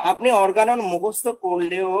 আপনি অর্গানন মুখস্থ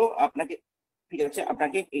করলেও আপনাকে, ঠিক আছে,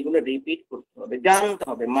 আপনাকে এগুলো রিপিট করতে হবে, জানতে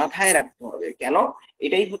হবে, মাথায় রাখতে হবে। কেন?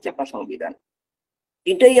 এটাই হচ্ছে আপনার সংবিধান,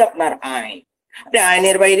 এটাই আপনার আইন। আপনি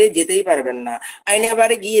আইনের বাইরে যেতেই পারবেন না। আইনের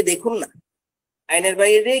বাইরে গিয়ে দেখুন না, আইনের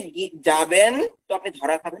বাইরে যাবেন তো আপনি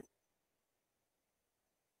ধরা খাবেন।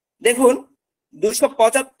 দেখুন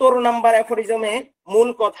 275 নাম্বার অ্যাফোরিজমে মূল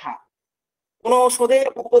কথা, কোন ওষুধের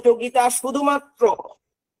উপযোগিতা শুধুমাত্র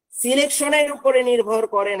সিলেকশনের উপরে নির্ভর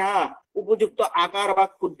করে না, উপযুক্ত আকার বা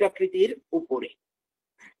ক্ষুদ্রাকৃতির উপরে।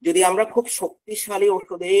 যদি আমরা খুব শক্তিশালী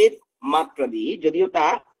ওষুধের মাত্রা দিই, যদিও তা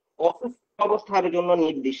অসুস্থ অবস্থার জন্য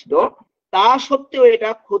নির্দিষ্ট, তা সত্ত্বেও এটা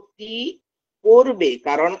ক্ষতি করবে,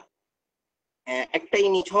 কারণ একটাই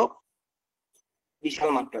নিছক বিশাল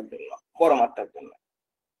মাত্রার জন্য, বড় মাত্রার জন্য।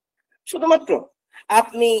 শুধুমাত্র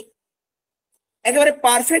আপনি একেবারে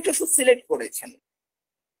পারফেক্ট ওষুধ সিলেক্ট করেছেন,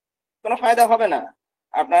 কোনো ফায়দা হবে না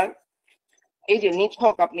আপনার। এই যে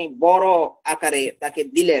নিছক আপনি বড় আকারে তাকে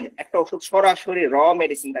দিলেন একটা ওষুধ, সরাসরি র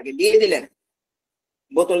মেডিসিন তাকে দিয়ে দিলেন,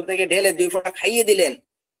 বোতল থেকে ঢেলে 2 ফোঁটা খাইয়ে দিলেন,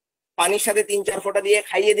 পানির সাথে 3-4 ফোঁটা দিয়ে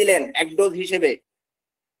খাইয়ে দিলেন এক ডোজ হিসেবে,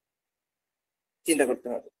 চিন্তা করতে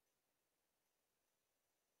হবে।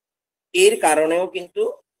 এর কারণেও কিন্তু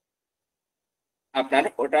আপনার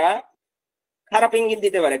ওটা খারাপ ইঙ্গিত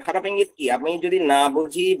দিতে পারে। খারাপ ইঙ্গিত কি? আপনি যদি না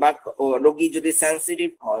বুঝি বা রোগী যদি সেন্সিটিভ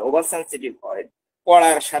হয়, ওভার সেন্সিটিভ হয়,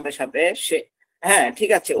 পড়ার সাথে সাথে সে, হ্যাঁ ঠিক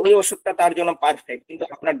আছে ওই ওষুধটা তার জন্য পারফেক্ট, কিন্তু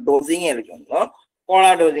আপনার ডোজিং এর জন্য,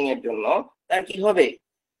 পড়া ডোজিং এর জন্য তার কি হবে?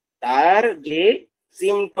 তার যে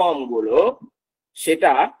সিমটম গুলো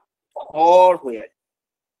সেটা ঘর হয়ে আসবে,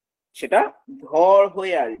 সেটা ঘর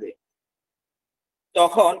হয়ে আসবে।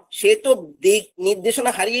 তখন সে তো দিক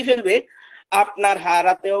নির্দেশনা হারিয়ে ফেলবে, আপনার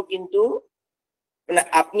হারাতেও কিন্তু, মানে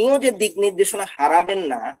আপনিও যে দিক নির্দেশনা হারাবেন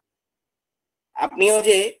না, আপনিও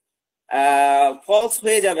যে ফলস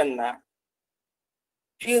হয়ে যাবেন না,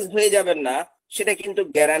 ফিউজ হয়ে যাবেন না, সেটা কিন্তু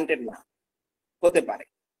গ্যারান্টেড না। হতে পারে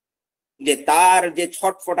যে তার যে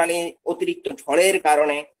ছটফটানি অতিরিক্ত ঝড়ের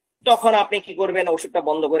কারণে, তখন আপনি কি করবেন? ওষুধটা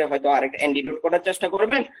বন্ধ করে হয়তো আরেকটা অ্যান্টিডোট করার চেষ্টা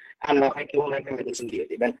করবেন, আর না হয় কেউ একটা মেডিসিন দিয়ে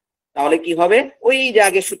দিবেন। তাহলে কি হবে, ওই যে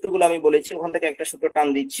আগের সূত্রগুলো আমি বলেছি ওখান থেকে একটা সূত্র টান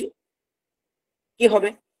দিচ্ছি, কি হবে,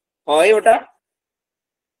 হয় ওটা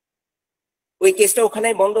ওই কেসটা ওখানে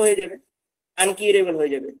বন্ধ হয়ে যাবে, আনকিউরেবল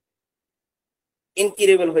হয়ে যাবে,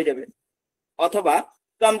 ইনকিউরেবল হয়ে যাবে, অথবা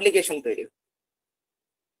কমপ্লিকেশন তৈরি হবে।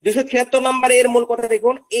 276 নম্বরে এর মূল কথা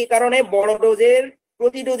দেখুন, এই কারণে বড় ডোজের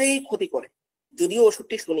প্রতি ডোজেই ক্ষতি করে, যদিও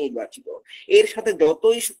ওষুধটি সুনির্বাচিত, এর সাথে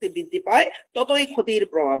যতই শক্তি বৃদ্ধি পায় ততই ক্ষতির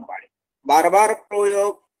প্রভাব বাড়ে। বারবার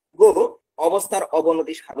প্রয়োগ অবস্থার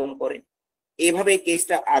অবনতি সাধন করে, এভাবে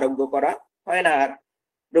কেসটা আরোগ্য করা হয় না। আর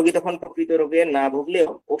রোগী তখন প্রকৃত রোগে না ভুগলেও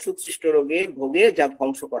ওষুধ সৃষ্ট রোগে ভোগে, যা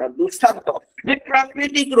ধ্বংস করা দুঃসাধ্য। যে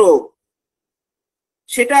প্রাকৃতিক রোগ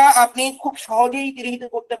সেটা আপনি খুব সহজেই গৃহীত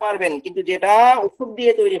করতে পারবেন, কিন্তু যেটা ওষুধ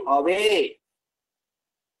দিয়ে তৈরি হবে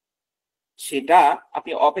সেটা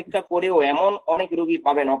আপনি অপেক্ষা করেও, এমন অনেক রোগী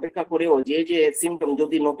পাবেন অপেক্ষা করেও যে যে সিমটম,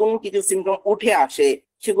 যদি নতুন কিছু সিমটম উঠে আসে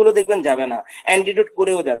সেগুলো দেখবেন যাবে না, অ্যান্টিডোট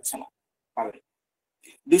করেও যাচ্ছে না, পাবে।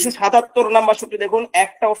 277 নম্বর সূত্রে দেখুন,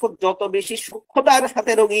 একটা ওষুধ যত বেশি সূক্ষ্মতার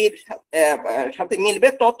সাথে রোগীর সাথে মিলবে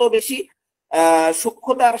তত বেশি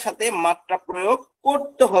সূক্ষ্মতার সাথে মাত্রা প্রয়োগ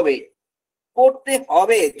করতে হবে।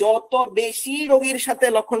 যত বেশি রোগীর সাথে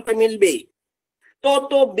লক্ষণটা মিলবে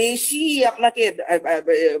তত বেশি আপনাকে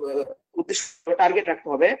টার্গেট রাখতে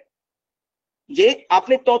হবে, যে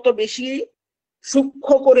আপনি তত বেশি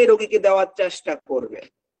সূক্ষ্ম করে রোগীকে দেওয়ার চেষ্টা করবেন।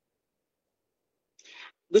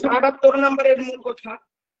 278 নম্বরের মূল কথা,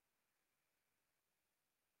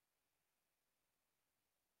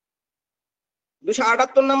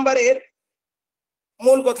 278 নম্বরের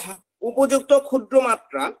মূল কথা, উপযুক্ত ক্ষুদ্র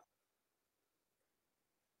মাত্রা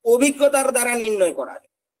অভিজ্ঞতার দ্বারা নির্ণয় করা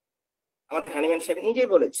যায়। আমাদের হানিম্যান সাহেব নিজেই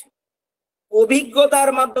বলেছেন, অভিজ্ঞতার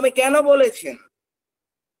মাধ্যমে। কেন বলেছেন?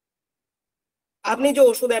 আপনি যে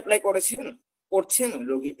ওষুধ অ্যাপ্লাই করছেন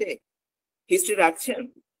রোগীতে, হিস্ট্রি রাখছেন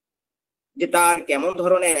যে তার কেমন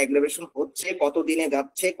ধরনের অ্যাগ্রাভেশন হচ্ছে, কতদিনে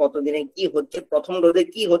যাচ্ছে, কতদিনে কি হচ্ছে, প্রথম ডোজে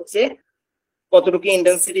কি হচ্ছে, কতটুকু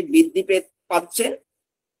ইন্টেন্সিটি বৃদ্ধি পাচ্ছে,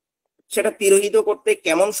 সেটা তিরোহিত করতে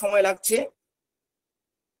কেমন সময় লাগছে,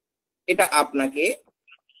 এটা আপনাকে,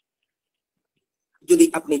 যদি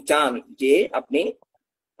আপনি চান যে আপনি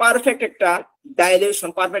পারফেক্ট একটা ডাইলেশন,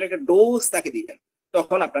 পারফেক্ট একটা ডোজ তাকে দিবেন,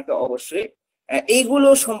 তখন আপনাকে অবশ্যই এইগুলো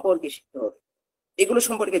সম্পর্কে শিখতে হবে, এগুলো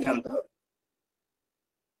সম্পর্কে জানতে হবে।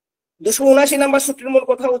 279 নম্বর সূত্রের মূল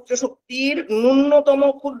কথা, উচ্চ শক্তির ন্যূনতম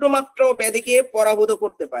ক্ষুদ্র মাত্রাও ব্যাধিকে পরাভূত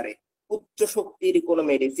করতে পারে। উচ্চ শক্তির কোন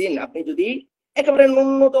মেডিসিন আপনি যদি একেবারে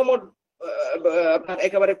ন্যূনতম আপনার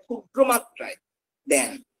একেবারে ক্ষুদ্র মাত্রায়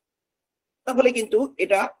দেন, তাহলে কিন্তু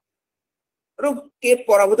এটা রোগকে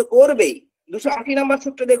পরাভূত করবেই। 280 নম্বর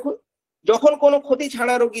সূত্রে দেখুন, যখন কোনো ক্ষতি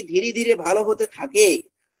ছাড়া রোগী ধীরে ধীরে ভালো হতে থাকে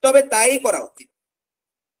তবে তাই করা উচিত।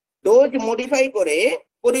 ডোজ মডিফাই করে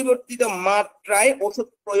পরিবর্তিত মাত্রায় ওষুধ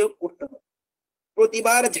প্রয়োগ করতে হবে,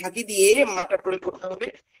 প্রতিবার ঝাঁকি দিয়ে মাত্রা প্রয়োগ করতে হবে।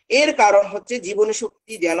 এর কারণ হচ্ছে জীবনী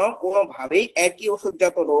শক্তি যেন কোনোভাবেই একই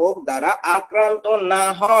ওষুধজাত রোগ দ্বারা আক্রান্ত না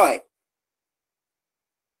হয়।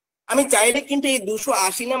 আমি চাইলে কিন্তু এই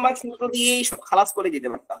 280 নম্বর সূত্র দিয়েই সব খালাস করে দিতে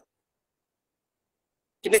পারতাম,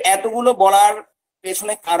 কিন্তু এতগুলো বলার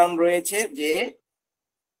পেছনে কারণ রয়েছে, যে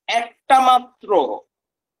একটা মাত্র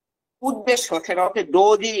উদ্দেশ্য, সেটা হচ্ছে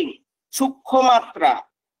ডোজিং, সূক্ষ্ম মাত্রা,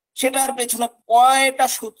 সেটার পেছনে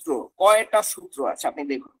কয়টা সূত্র আছে আপনি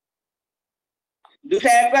দেখুন।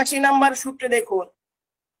 281 নম্বর সূত্রে দেখুন,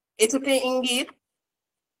 এই সূত্রে ইঙ্গিত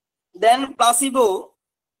দেন প্লাসিবো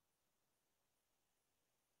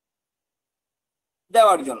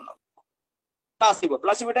দেওয়ার জন্য।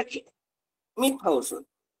 প্লাসিবোটা কি? মিথ্যা ওষুধ।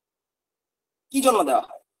 কি জন্য দেওয়া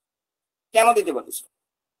হয়, কেন দিতে বলেছে?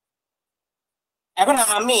 এখন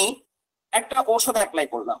আমি একটা ওষুধ অ্যাপ্লাই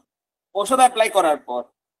করলাম, ওষুধ অ্যাপ্লাই করার পর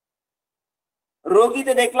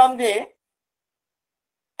রোগীতে দেখলাম যে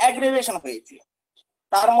অ্যাগ্রেভেশন হয়েছে,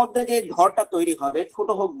 তার মধ্যে যে ঝড়টা তৈরি হবে, ছোট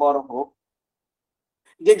হোক বড় হোক,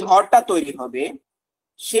 যে ঝড়টা তৈরি হবে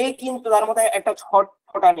সে কিন্তু তার মধ্যে একটা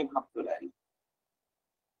ছটফটানি ভাব চলে আসবে,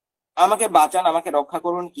 আমাকে বাঁচান, আমাকে রক্ষা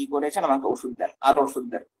করুন, কি করেছেন, আমাকে ওষুধ দেন, আর ওষুধ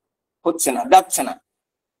দেন, হচ্ছে না, যাচ্ছে না।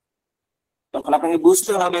 তখন আপনাকে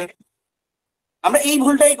বুঝতে হবে, আমরা এই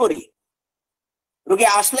ভুলটাই করি। রোগী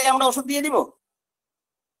আসলে আমরা ওষুধ দিয়ে দিব,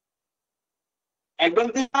 একদম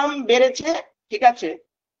দাম বেড়েছে, ঠিক আছে,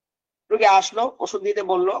 রোগী আসলো, ওষুধ দিতে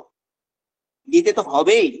বললো, দিতে তো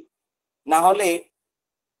হবেই, না হলে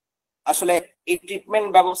আসলে এই ট্রিটমেন্ট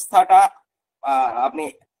ব্যবস্থাটা আপনি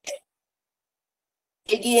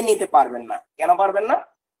এগিয়ে নিতে পারবেন না। কেন পারবেন না?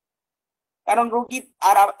 কারণ রোগী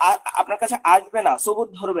আর আপনার কাছে আসবে না, সবুর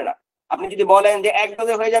ধরবে না। আপনি যদি বলেন যে এক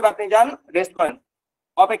ডোজে হয়ে যাবে, আপনি যান, রেস্ট করেন,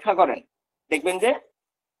 অপেক্ষা করেন, দেখবেন যে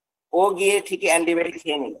ও গিয়ে ঠিকই অ্যান্টিবায়োটিক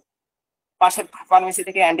খেয়ে নিল, পাশের ফার্মেসি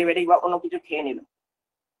থেকে অ্যান্টিবায়োটিক বা অন্য কিছু খেয়ে নিল,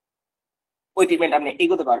 ওই ট্রিটমেন্ট আপনি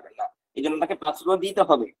এগোতে পারবেন না। এই জন্য আপনাকে 5 রোজ দিতে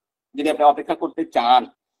হবে যদি আপনি অপেক্ষা করতে চান,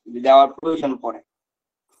 যদি দেওয়ার প্রয়োজন পড়ে।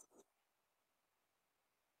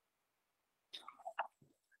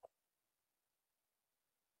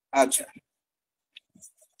 আচ্ছা,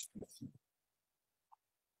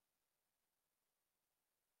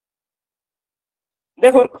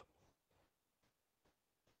 দেখুন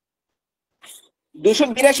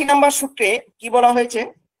 282 নম্বর সূত্রে কি বলা হয়েছে,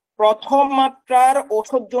 প্রথম মাত্রার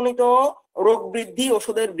ওষুধজনিত রোগ বৃদ্ধি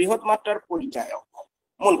ওষুধের বৃহৎ মাত্রার পরিচায়ক।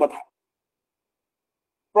 মূল কথা,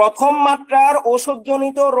 প্রথম মাত্রার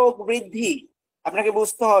ওষুধজনিত রোগ বৃদ্ধি আপনাকে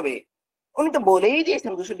বুঝতে হবে। উনি তো বলেই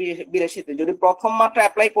দিয়েছেন 282-তে যদি প্রথম মাত্রা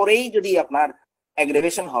অ্যাপ্লাই করেই যদি আপনার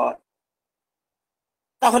অ্যাগ্রেভেশন হয়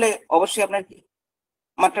তাহলে অবশ্যই আপনার কি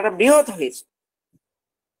মাত্রাটা বৃহৎ হয়েছে।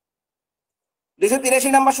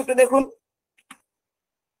 283 নম্বর সূত্রে দেখুন,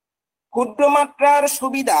 ক্ষুদ্র মাত্রার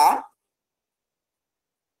সুবিধা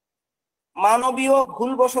মানবীয়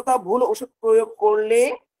ভুলবশত ভুল ওষুধ প্রয়োগ করলে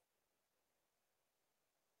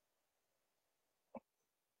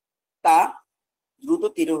তা দ্রুত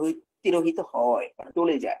তিরোহিত হয়,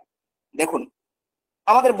 চলে যায়। দেখুন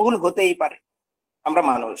আমাদের ভুল হতেই পারে, আমরা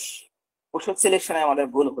মানুষ, ওষুধ সিলেকশনে আমাদের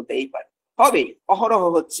ভুল হতেই পারে, হবে, অহরহ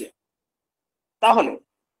হচ্ছে। তাহলে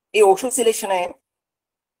এই ওষুধ সিলেকশনে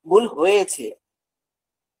ভুল হয়েছে,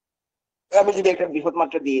 আমি যদি একটা বৃহৎ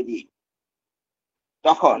মাত্রা দিয়ে দিই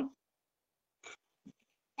তখন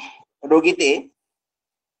রোগীতে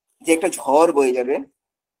যে একটা ঝড় বয়ে যাবে,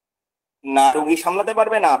 না রোগী সামলাতে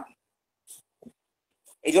পারবে না।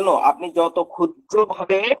 এই জন্য আপনি যত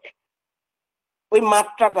ক্ষুদ্রভাবে ওই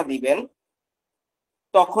মাত্রাটা দিবেন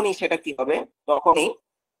তখনই সেটা কি হবে, তখনই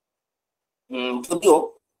যদিও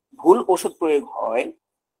ভুল ওষুধ প্রয়োগ হয়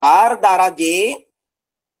তার দ্বারা যে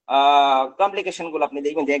কমপ্লিকেশন গুলো আপনি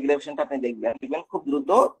দেখবেন, যে অ্যাগ্রেভেশনটা আপনি দেখবেন খুব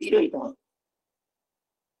দ্রুত তিরোহিত হবে।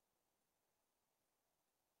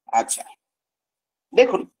 আচ্ছা,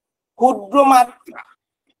 দেখুন ক্ষুদ্র মাত্রা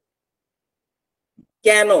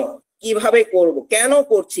কেন, কিভাবে করব, কেন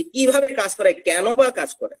করছি, কিভাবে কাজ করে, কেন বা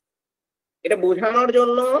কাজ করে, এটা বোঝানোর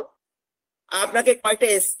জন্য আপনাকে কয়েকটা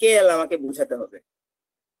স্কেল আমাকে বুঝাতে হবে।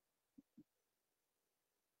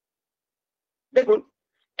 দেখুন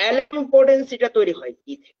অ্যালেন পোটেন্সিটা তৈরি হয়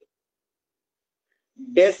কি থেকে,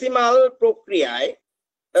 ডেসিমাল প্রক্রিয়ায়,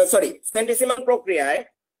 সরি সেন্টিসিমাল প্রক্রিয়ায়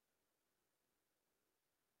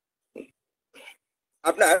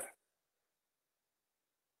আপনার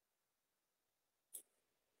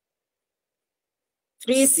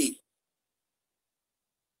থ্রি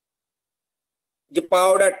যে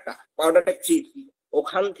পাউডারটা 3C,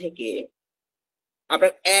 ওখান থেকে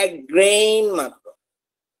আপনার 1 গ্রেন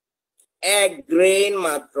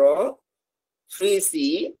মাত্র 3C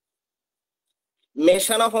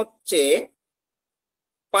মেশানো হচ্ছে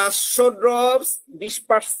 500 ড্রপস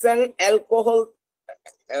 20%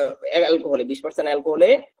 অ্যালকোহলে 20% অ্যালকোহলে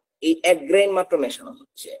এই 1 গ্রেন মাত্র মেশানো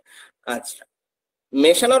হচ্ছে। আচ্ছা,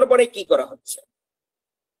 মেশানোর পরে কি করা হচ্ছে,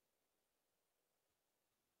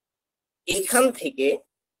 এখান থেকে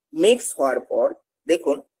মিক্স হওয়ার পর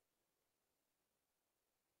দেখুন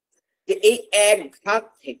যে এই 1 ভাগ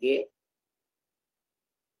থেকে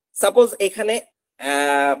সাপোজ এখানে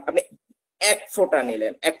আপনি 1 ফোঁটা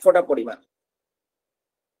নিলেন, 1 ফোঁটা পরিমাণ,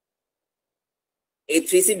 এই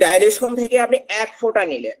 3C ডাইলিউশন থেকে আপনি 1 ফোঁটা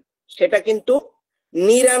নিলেন, সেটা কিন্তু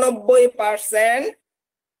 99%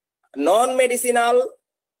 নন মেডিসিনাল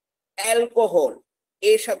অ্যালকোহল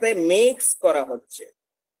এর সাথে মিক্স করা হচ্ছে।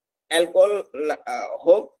 অ্যালকোহল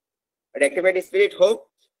হোক, রেক্টিফাইড স্পিরিট হোক,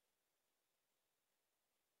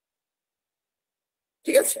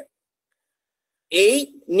 ঠিক আছে, এই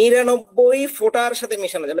 99 ফোঁটার সাথে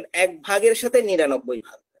মেশানো যাবে, 1 ভাগের সাথে 99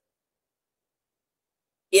 ভাগ।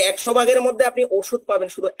 এই 100 ভাগের মধ্যে আপনি ওষুধ পাবেন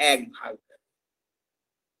শুধু 1 ভাগ।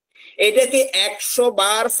 এটাকে 100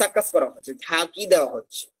 বার সাকাস করা হচ্ছে, ঝাঁকি দেওয়া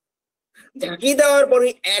হচ্ছে। ঝাঁকি দেওয়ার পরে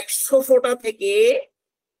 100 ফোঁটা থেকে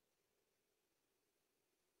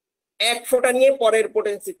 1 ফোঁটা নিয়ে পরের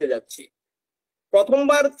পোটেন্সিতে যাচ্ছে।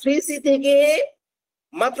 প্রথমবার 3C থেকে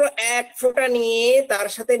মাত্র 1 ফোঁটা নিয়ে তার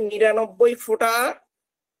সাথে 99 ফোঁটা,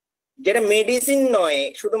 যেটা মেডিসিন নয়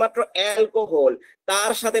শুধুমাত্র অ্যালকোহল,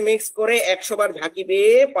 তার সাথে মিক্স করে 100 বার ঝাঁকি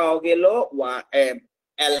পেয়ে পাওয়া গেল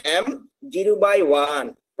LM0/1,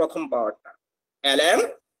 প্রথম পাওয়ারটা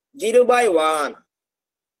LM0/1।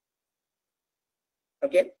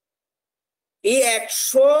 ওকে, এই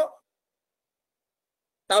 100,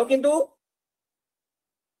 তাও কিন্তু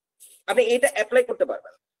আপনি এটা অ্যাপ্লাই করতে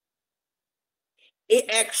পারবেন। এই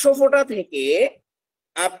 100 ফোঁটা থেকে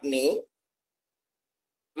আপনি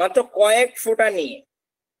মাত্র কয়েক ফোঁটা নিয়ে,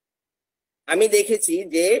 আমি দেখেছি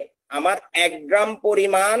যে আমার 1 গ্রাম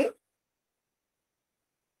পরিমাণ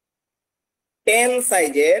 10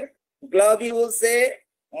 সাইজের গ্লোবিউলসে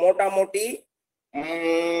মোটামুটি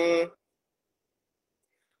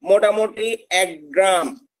মোটামুটি 1 গ্রাম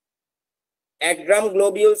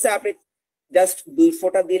গ্লোবিউলসে আপনি জাস্ট 2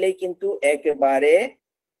 ফোঁটা দিলেই কিন্তু একেবারে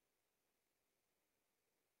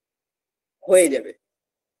হয়ে যাবে।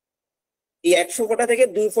 এই 100 ফোঁটা থেকে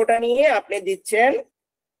 2 ফোঁটা নিয়ে আপনি দিচ্ছেন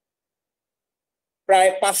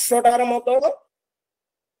প্রায় 500টার মতো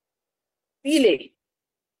পিলে।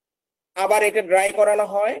 আবার এটা ড্রাই করানো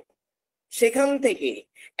হয়, সেখান থেকে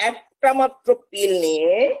একটা মাত্র পিল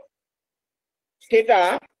নিয়ে সেটা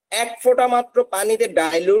 1 ফোঁটা মাত্র পানিতে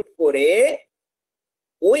ডাইলুট করে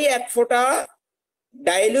ওই 1 ফোঁটা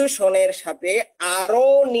ডাইলুশনের সাথে আরো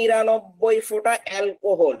 99 ফোঁটা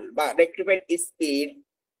অ্যালকোহল বা রেক্টিফাইড স্পিরিট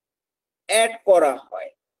অ্যাড করা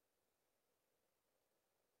হয়।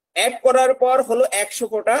 অ্যাড করার পর হলো 100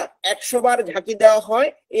 ফোঁটা, 100 বার ঝাঁকি দেওয়া হয়।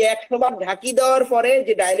 এই 100 বার ঝাঁকি দেওয়ার পরে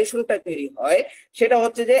যে ডাইলিউশনটা তৈরি হয় সেটা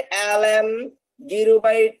হচ্ছে যে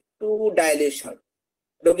LM0/2 ডাইলিউশন।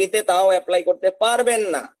 রোগীতে তাও অ্যাপ্লাই করতে পারবেন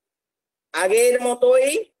না, আগের মতোই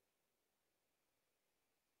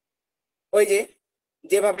ওই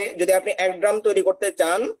যেভাবে যদি আপনি 1 গ্রাম তৈরি করতে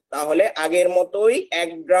চান তাহলে আগের মতোই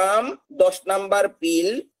 1 গ্রাম 10 নাম্বার পিল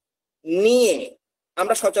নিয়ে,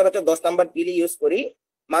 আমরা সচরাচর 10 নাম্বার পিল ইউজ করি,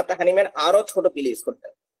 মাতা হানিমের আরো ছোট পিল ইউজ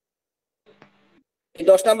করতেন।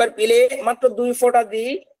 10 নাম্বার পিলে মাত্র 2 ফোঁটা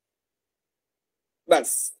দিই, বাস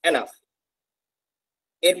এনাফ।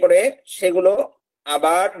 এরপরে সেগুলো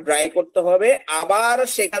আবার ড্রাই করতে হবে, আবার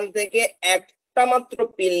সেখান থেকে একটা মাত্র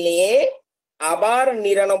পিল নিয়ে আবার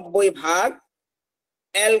 99 ভাগ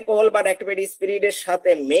অ্যালকোহল বা রেক্টিফাইড স্পিরিটের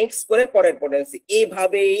সাথে মিক্স করে পরের পোটেন্সি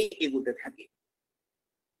এইভাবেই এগুতে থাকে,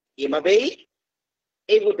 এভাবেই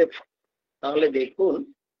এগুতে থাকে। তাহলে দেখুন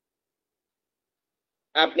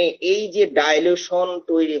আপনি এই যে ডাইলিউশন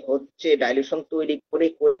তৈরি হচ্ছে, ডাইলিউশন তৈরি করে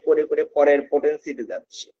করে করে পরের পোটেন্সিতে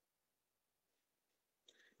যাচ্ছে।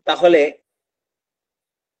 তাহলে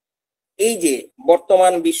এই যে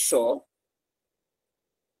বর্তমান বিশ্ব,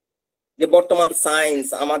 যে বর্তমান সায়েন্স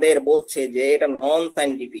আমাদের বলছে যে এটা নন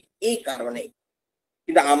সায়েন্টিফিক, এই কারণে।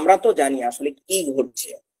 কিন্তু আমরা তো জানি আসলে কি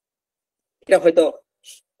ঘটছে, এটা হয়তো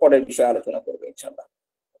পরের বিষয়ে আলোচনা করবো ইনশাআল্লাহ।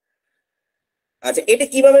 আচ্ছা, এটা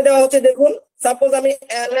কিভাবে দেওয়া হচ্ছে দেখুন। সাপোজ আমি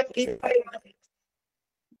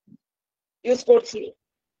ইউজ করছি,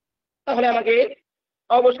 তাহলে আমাকে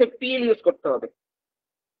অবশ্যই পিল ইউজ করতে হবে,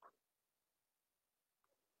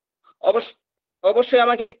 অবশ্যই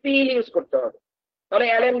আমাকে পিল ইউজ করতে হবে। তাহলে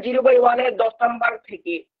LM0/1 এর 10 নাম্বার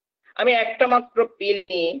থেকে আমি একটা মাত্র পিল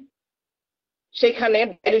নিয়ে সেখানে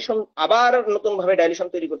ডাইলিউশন, আবার নতুন ভাবে ডাইলিউশন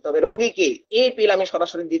তৈরি করতে হবে রোগীকে। এই পিল আমি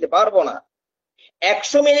সরাসরি দিতে পারবো না।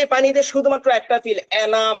 100 মিলি পানিতে শুধুমাত্র একটা পিল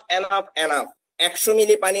এনাফ এনাফ এনাফ। 100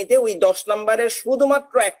 মিলি পানিতে ওই 10 নাম্বারের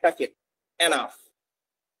শুধুমাত্র একটা পিল enough.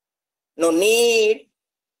 No need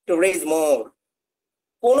to raise মোর।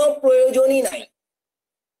 কোনো প্রয়োজনই নাই,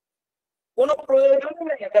 কোনো প্রয়োজনই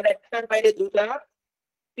নাই একটার বাইরে 2টা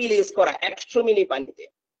পিল ইউজ করা। 100 মিলি পানিতে,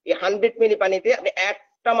 এই 100 মিলি পানিতে আমি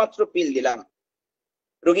একটা মাত্র পিল দিলাম।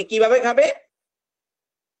 রোগী কিভাবে খাবে?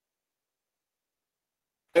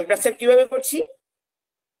 কিভাবে করছি?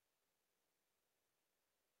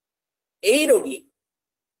 এই রোগী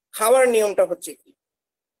খাওয়ার নিয়মটা হচ্ছে কি,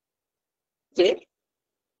 যে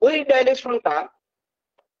ওই ডাইলেশনটা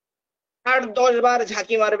 8-10 বার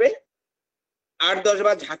ঝাঁকি মারবে, 8-10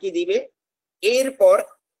 বার ঝাঁকি দিবে। এরপর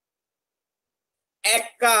 1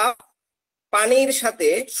 কাপ পানির সাথে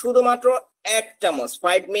শুধুমাত্র 1 চামচ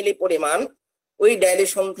 5 মিলি পরিমাণ ওই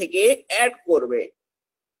ডাইলেশন থেকে অ্যাড করবে।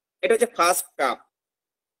 এটা হচ্ছে ফার্স্ট কাপ।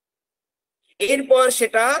 এরপর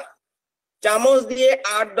সেটা চামচ দিয়ে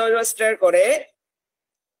 8-10 বার স্টার করে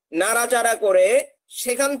নাড়াচাড়া করে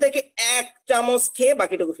সেখান থেকে 1 চামচ খেয়ে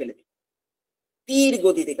বাকিটুকু ফেলে দিবে। তীর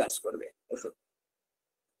গতিতে কাজ করবে ওষুধ,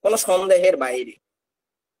 কোনো সন্দেহের বাইরে।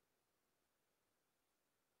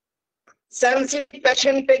 সেনসিটিভ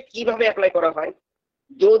পেশেন্টে কিভাবে অ্যাপ্লাই করা হয়?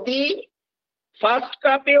 যদি ফার্স্ট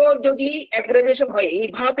কাপেও যদি অ্যাগ্রেভেশন হয়,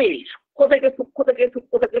 এইভাবে সূক্ষ্ম থেকে সূক্ষ্ম থেকে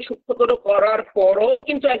সূক্ষ্ম থেকে সূক্ষ্মতর করার পরও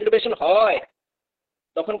কিন্তু অ্যাগ্রেভেশন হয়,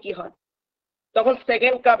 তখন কি হয়? তখন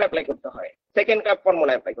সেকেন্ড কাপ অ্যাপ্লাই করতে হয়। সেকেন্ড কাপ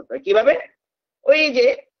ফর্মুলা অ্যাপ্লাই করতে হয়। কিভাবে? ওই যে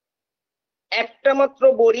একটা মাত্র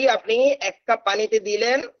বড়ি আপনি 1 কাপ পানিতে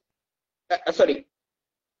দিলেন, সরি,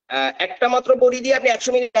 একটা মাত্র বড়ি দিয়ে আপনি 100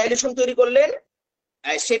 মিলি ডাইলিউশন তৈরি করলেন,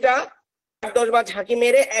 সেটা 8-10 বার ঝাঁকি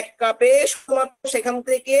মেরে 1 কাপে শুধুমাত্র সেখান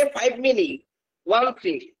থেকে 5 মিলি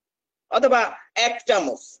 1/3 অথবা 1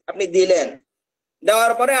 চামচ আপনি দিলেন।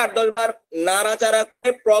 দেওয়ার পরে 8-10 বার নাড়াচাড়া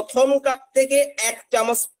করে প্রথম কাপ থেকে 1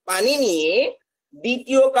 চামচ পানি নিয়ে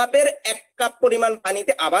দ্বিতীয় কাপের 1 কাপ পরিমাণ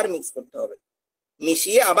পানিতে আবার মিক্স করতে হবে।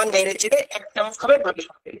 মিশিয়ে আবার নেড়ে চেড়ে 1 চামচ খাবে, বাকি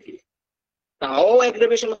সব ফেলে দিবে। তাও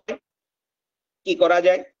অ্যাগ্রেভেশন হয়। কি করা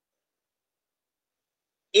যায়?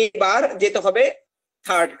 এবার যেতে হবে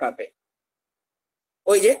থার্ড কাপে।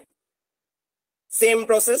 ওই যে সেম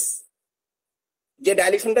প্রসেস, যে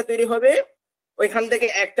ডাইলিউশনটা তৈরি হবে ওইখান থেকে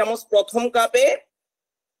 1 চামচ প্রথম কাপে,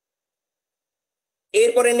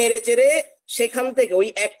 এরপরে নেড়ে চেড়ে সেখান থেকে ওই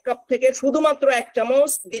 1 কাপ থেকে শুধুমাত্র 1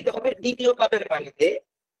 চামচ দিতে হবে দ্বিতীয় কাপের পানিতে,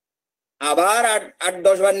 আবার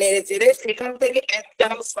 8-10 বার নেড়ে চেড়ে সেখান থেকে 1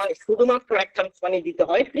 চামচ পানি, শুধুমাত্র 1 চামচ পানি দিতে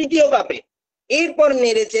হয় তৃতীয় কাপে, এরপর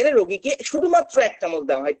নেড়ে চেড়ে রোগীকে শুধুমাত্র 1 চামচ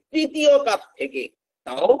দেওয়া হয় তৃতীয় কাপ থেকে,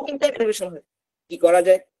 তাও কিন্তু অ্যাগ্রেভেশন হয়। কি করা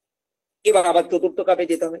যায়? এবার আবার চতুর্থ কাপে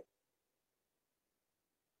যেতে হবে।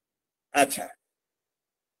 আচ্ছা,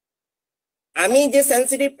 আমি যে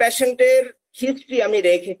সেনসিটিভ পেশেন্টের হিস্ট্রি আমি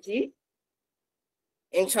রেখেছি,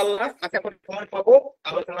 ইনশাল্লাহ আশা করি সময় পাবো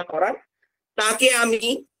আলোচনা করার, তাকে আমি,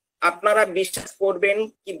 আপনারা বিশ্বাস করবেন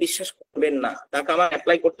কি বিশ্বাস করবেন না, তাকে আমার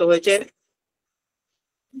অ্যাপ্লাই করতে হয়েছে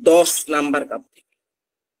 10 নাম্বার কাপ থেকে।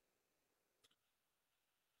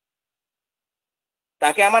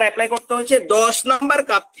 তাকে আমার অ্যাপ্লাই করতে হয়েছে 10 নাম্বার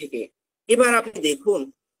কাপ থেকে। এবার আপনি দেখুন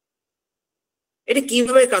এটা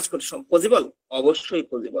কিভাবে কাজ করছে। পসিবল? অবশ্যই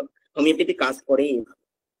পসিবল। হোমিওপ্যাথি কাজ করে এইভাবে।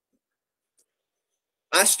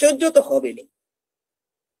 আশ্চর্য তো হবেনি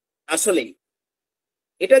আসলে।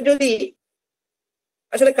 এটা যদি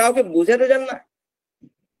আসলে কাউকে বোঝাতে যান না,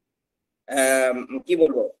 কি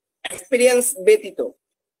বলবো, এক্সপিরিয়েন্স ব্যতীত,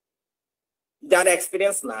 যার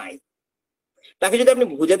এক্সপিরিয়েন্স নাই তাকে যদি আপনি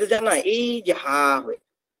বোঝাতে চান না, এই যে হা হয়ে।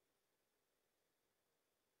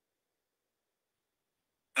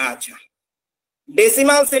 আচ্ছা,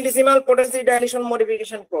 decimal সেন্টিসিমাল potency dilation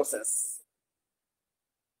modification process.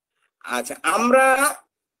 আচ্ছা, আমরা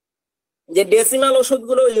যে ডেসিমাল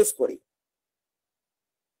ওষুধগুলো ইউজ করি,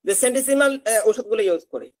 যে সেন্টিসিমাল ওষুধগুলো ইউজ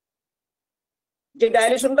করি, যে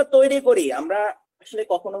ডাইলেশনটা তৈরি করি, আমরা আসলে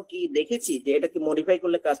কখনো কি দেখেছি যে এটা কি মডিফাই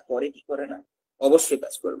করলে কাজ করে কি করে না? অবশ্যই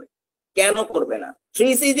কাজ করবে। কেন করবে না?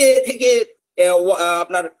 3CJ থেকে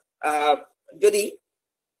আপনার যদি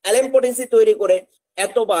অ্যালেম পটেন্সি তৈরি করে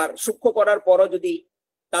এতবার সূক্ষ্ম করার পরও যদি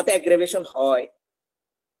তাতে অ্যাগ্রেভেশন হয়,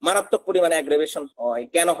 মারাত্মক পরিমাণে অ্যাগ্রেভেশন হয়,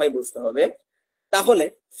 কেন হয় বুঝতে হবে। তাহলে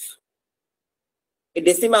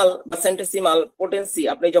ডেসিমাল বা সেন্টিসিমাল পটেন্সি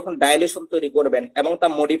আপনি যখন ডাইলেশন তৈরি করবেন এবং তা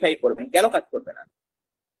মডিফাই করবেন, কেন কাজ করবে না?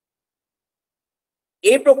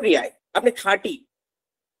 এই প্রক্রিয়ায় আপনি 30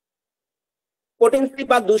 পটেন্সি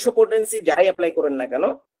বা 200 পটেন্সি যাই অ্যাপ্লাই করেন না কেন,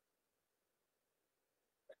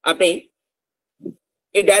 আপনি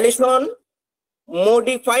এই ডাইলেশন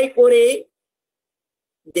মডিফাই করে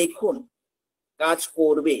দেখুন কাজ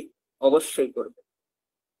করবে, অবশ্যই করবে।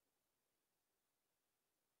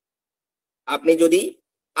 আপনি যদি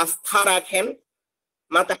আস্থা রাখেন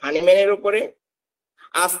মাতা হানিম্যানের উপরে,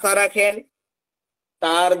 আস্থা রাখেন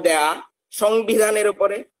তার দেয়া সংবিধানের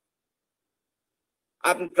উপরে,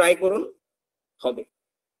 আপনি ট্রাই করুন, হবে।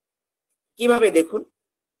 কিভাবে দেখুন,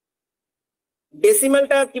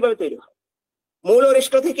 ডেসিমালটা কিভাবে তৈরি হয়? মূল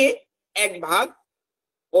অরিষ্ট থেকে 1 ভাগ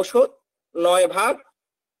ওষুধ, 9 ভাগ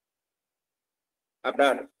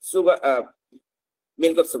আপনার sugar,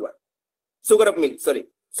 milk of sugar, sugar of milk, sorry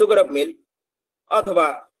sugar of milk, অথবা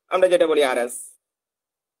আমরা যেটা বলি আরএস,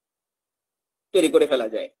 তৈরি করে ফেলা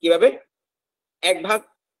যায়। কিভাবে? 1 ভাগ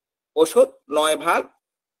ওষুধ, 9 ভাগ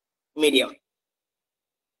মিডিয়াম,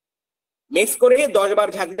 মিক্স করে 10 বার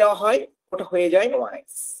ঝাঁক দেওয়া হয়, ওটা হয়ে যায় 1x।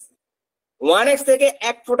 1x থেকে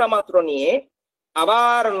 1 ফোঁটা মাত্র নিয়ে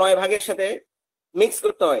আবার 9 ভাগের সাথে মিক্স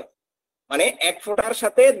করতে হয়, মানে 1 ফোঁটার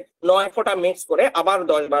সাথে 9 ফোঁটা মিক্স করে আবার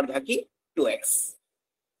 10 বার ঝাঁকি 2x।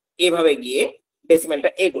 এভাবে গিয়ে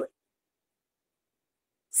ডেসিমেলটা এগোয়।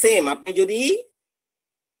 সেম আপনি যদি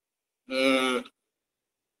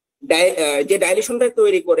যে ডাইলেশনটা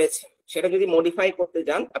তৈরি করেছে সেটা যদি মডিফাই করতে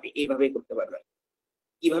যান, আপনি এইভাবেই করতে পারবেন।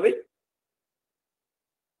 কিভাবে?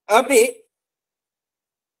 আপনি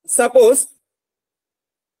সাপোজ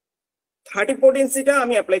 30 পটেন্সিটা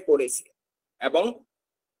আমি অ্যাপ্লাই করেছি এবং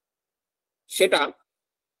সেটা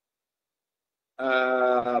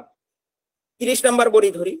 30 নাম্বার বড়ি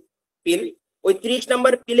ধরি পিল, ওই 30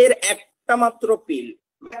 নাম্বার পিলের একটা মাত্র পিল,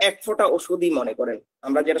 1 ফোঁটা ওষুধই মনে করেন,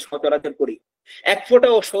 আমরা যেটা সচরাচর করি, 1 ফোঁটা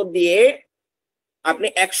ওষুধ দিয়ে আপনি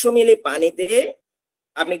 100 মিলি পানিতে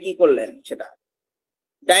আপনি কি করলেন, সেটা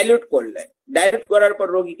ডাইলিউট করলেন। ডাইলিউট করার পর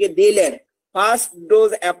রোগীকে দিলেন। ফার্স্ট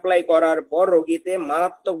ডোজ অ্যাপ্লাই করার পর রোগীতে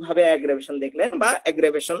মারাত্মকভাবে অ্যাগ্রেভেশন দেখলেন বা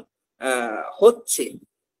অ্যাগ্রেভেশন হচ্ছে,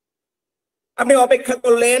 আপনি অপেক্ষা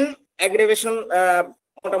করলেন, অ্যাগ্রেভেশন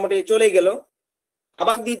মোটামুটি চলে গেল,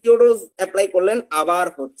 আবার দ্বিতীয় ডোজ অ্যাপ্লাই করলেন, আবার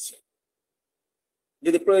হচ্ছে,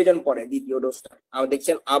 যদি প্রয়োজন পড়ে দ্বিতীয় ডোজটা আবার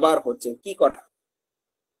দেখছেন আবার হচ্ছে, কি করা?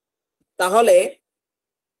 তাহলে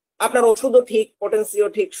আপনার ওষুধও ঠিক, পটেন্সিও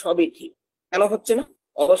ঠিক, সবই ঠিক, কেন হচ্ছে না?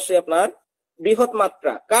 অবশ্যই আপনার বৃহৎ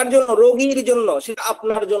মাত্রা। কার জন্য? রোগীর জন্য। সেটা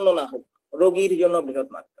আপনার জন্য না হোক, রোগীর জন্য বৃহৎ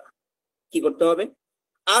মাত্রা। কি করতে হবে?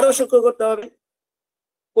 আরো সূক্ষ্ম করতে হবে।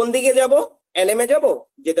 কোন দিকে যাব? এলএমে যাব,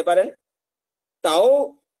 যেতে পারেন, তাও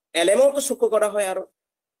এলএমও তো সূক্ষ্ম করা হয় আরো।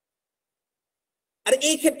 আর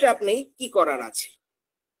এই ক্ষেত্রে আপনি কি করার আছে,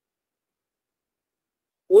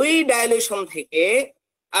 ওই ডাইলিউশন থেকে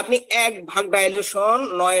আপনি 1 ভাগ ডাইলিউশন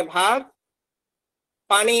 9 ভাগ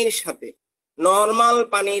পানির সাথে, নর্মাল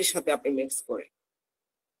পানির সাথে আপনি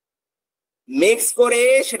মিক্স করে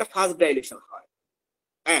সেটা ফার্স্ট ডাইলিউশন হয়।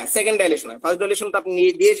 হ্যাঁ, সেকেন্ড ডাইলিউশন হয়। ফার্স্ট ডাইলিউশন তো আপনি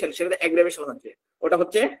দিয়েছেন, সেটা অ্যাগ্রেভেশন হচ্ছে, ওটা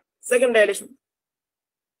হচ্ছে সেকেন্ড ডাইলিউশন।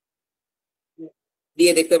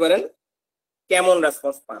 দিয়ে দেখতে পারেন কেমন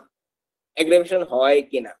রেসপন্স পান, অ্যাগ্রেভেশন হয়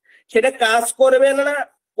কিনা। সেটা কাজ করবে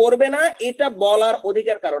না এটা বলার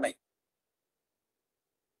অধিকার কারো নাই,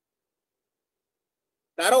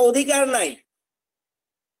 কারো অধিকার নাই।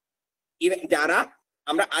 যারা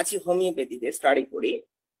আমরা আছি হোমিওপ্যাথিতে স্টাডি করি,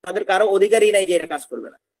 তাদের কারো অধিকারই নাই যে এটা কাজ করবে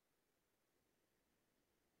না।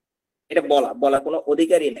 এটা বলা কোনো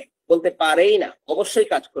অধিকারই নাই, বলতে পারেই না। অবশ্যই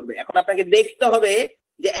কাজ করবে। এখন আপনাকে দেখতে হবে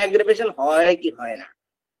যে অ্যাগ্রেভেশন হয় কি হয় না।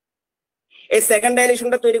 এই সেকেন্ড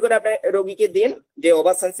ডাইলিউশনটা তৈরি করে আপনি রোগীকে দিন যে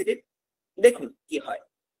ওভার সেন্সিটিভ, দেখুন কি হয়।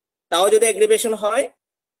 তাও যদি অ্যাগ্রেভেশন হয়,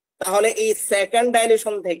 তাহলে এই সেকেন্ড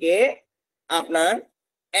ডাইলিউশন থেকে আপনার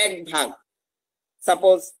 1 ভাগ,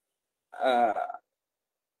 সাপোজ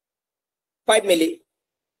 5 মিলি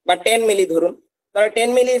বা 10 মিলি ধরুন, তাহলে 10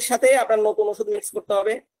 মিলির সাথে আপনার নতুন ওষুধ মিক্স করতে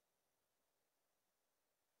হবে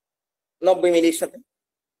 90 মিলির সাথে,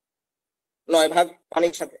 9 ভাগ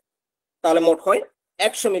পানির সাথে, তাহলে মোট হয়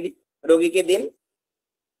 100 মিলি। রোগীকে দিন,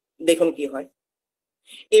 দেখুন কি হয়।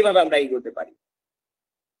 এইভাবে আমরা এগোতে পারি,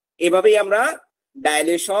 এভাবেই আমরা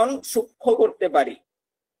ডাইলিউশন সূক্ষ্ম করতে পারি।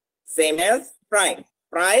 সেম অ্যাজ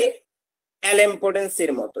প্রায়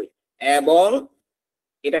অ্যালেম্পোটেন্সির মতোই। এবং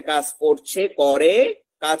এটা কাজ করছে,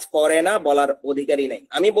 কাজ করে না বলার অধিকারই নাই।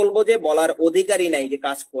 আমি বলবো যে বলার অধিকারই নাই যে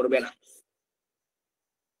কাজ করবে না।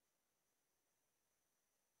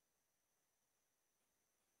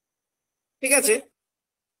 ঠিক আছে,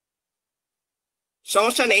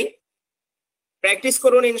 সমস্যা নেই, প্র্যাকটিস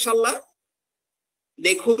করুন ইনশাল্লাহ।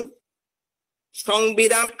 দেখুন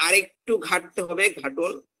সংবিধান আরেকটু ঘাটতে হবে,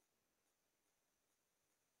 ঘাটুন,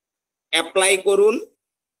 অ্যাপ্লাই করুন।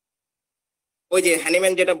 ওই যে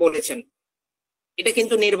হ্যানিম্যান যেটা বলেছেন, এটা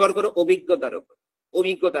কিন্তু নির্ভর করে অভিজ্ঞতার উপর,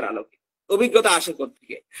 অভিজ্ঞতার আলোকে। অভিজ্ঞতা আসে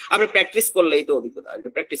কোত্থেকে? আপনি প্র্যাকটিস করলেই তো অভিজ্ঞতা আসবে।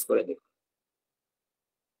 প্র্যাকটিস করে দেখুন,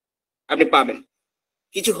 আপনি পাবেন।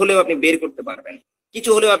 কিছু হলেও আপনি বের করতে পারবেন, কিছু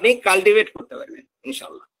হলেও আপনি কাল্টিভেট করতে পারবেন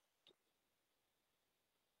ইনশাল্লাহ।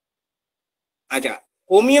 আচ্ছা,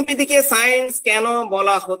 হোমিওপ্যাথিকে সায়েন্স কেন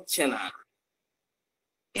বলা হচ্ছে না?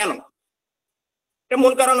 কেন? এর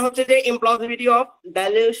মূল কারণ হচ্ছে যে ইমপ্লসিবিলিটি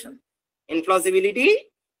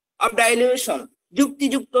অফ ডাইলিউশন,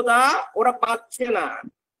 যুক্তিযুক্ততা ওরা পাচ্ছে না।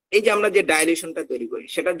 এই যে আমরা যে ডাইলিউশনটা তৈরি করি,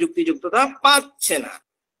 সেটা যুক্তিযুক্ততা পাচ্ছে না।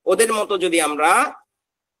 ওদের মতো যদি আমরা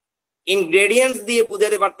ইনগ্রেডিয়েন্টস দিয়ে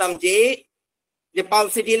বুঝাতে পারতাম যে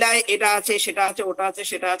পালসিটিলায় এটা আছে, সেটা আছে, ওটা আছে,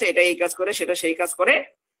 সেটা আছে, এটা এই কাজ করে, সেটা সেই কাজ করে,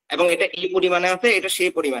 এবং এটা এই পরিমাণে আছে, এটা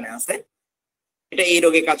সেই পরিমাণে আছে, এটা এই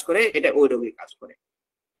রোগে কাজ করে, এটা ওই রোগে কাজ করে,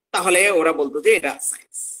 তাহলে ওরা বলতো যে এটা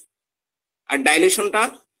সায়েন্স। আর ডাইলিউশনটা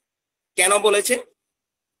কেন বলেছে?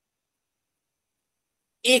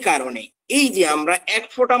 এই কারণে, এই যে আমরা 1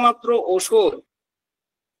 ফোঁটা মাত্র ওষুধ,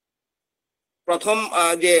 প্রথম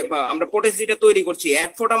যে আমরা পটেসিটা তৈরি করছি,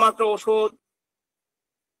 1 ফোঁটা মাত্র ওষুধ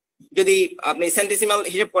যদি আপনি সেন্টিসিমাল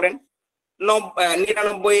হিসেব করেন,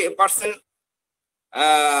 99%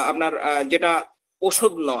 আপনার যেটা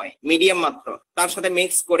ওষুধ নয়, মিডিয়াম মাত্র, তার সাথে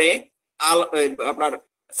মিক্স করে আপনার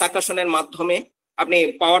সাকাশনের মাধ্যমে আপনি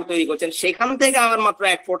পাওয়ার তৈরি করছেন। সেখান থেকে আবার মাত্র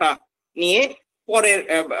 1 ফোঁটা নিয়ে পরের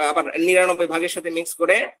আবার 99 ভাগের সাথে মিক্স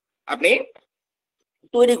করে আপনি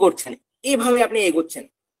তৈরি করছেন। এইভাবে আপনি এগোচ্ছেন,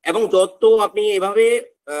 এবং যত আপনি এভাবে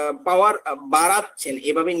পাওয়ার বাড়াচ্ছেন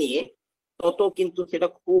এভাবে নিয়ে, তত কিন্তু সেটা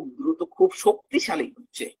খুব দ্রুত, খুব শক্তিশালী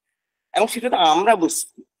হচ্ছে। এবং সেটা তো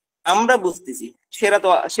আমরা বুঝতেছি, সেটা তো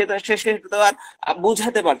আর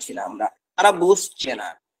বুঝাতে পারছি না আমরা, তারা বুঝছে না।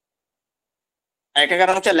 একটা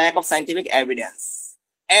কারণ হচ্ছে ল্যাক অফ সায়েন্টিফিক এভিডেন্স।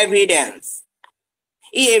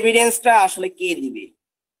 এই এভিডেন্সটা আসলে কে দিবে,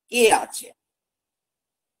 কে আছে?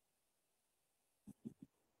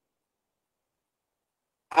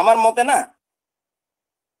 আমার মতে না,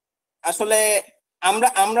 আসলে আমরা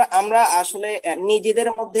আমরা আমরা আসলে নিজেদের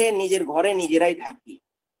মধ্যে, নিজের ঘরে নিজেরাই থাকি।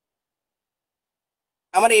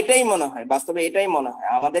 আমার এটাই মনে হয়, বাস্তবে এটাই মনে হয়,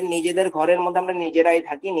 আমাদের নিজেদের ঘরের মধ্যে আমরা নিজেরাই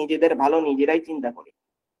থাকি, নিজেদের ভালো নিজেরাই চিন্তা করি।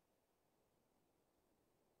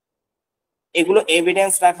 এগুলো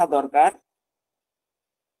এভিডেন্স রাখা দরকার।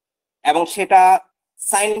 এবং সেটা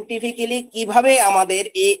সায়েন্টিফিক্যালি কিভাবে আমাদের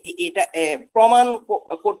এটা প্রমাণ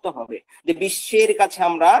করতে হবে যে বিশ্বের কাছে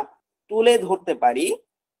আমরা তুলে ধরতে পারি,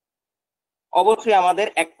 অবশ্যই আমাদের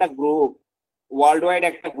একটা গ্রুপ, ওয়ার্ল্ড ওয়াইড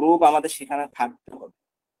একটা গ্রুপ আমাদের সেখানে থাকতে হবে।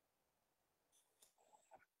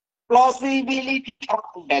 প্লসিবিলিটি অফ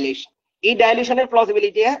ডাইলেশন, এই ডাইলেশনের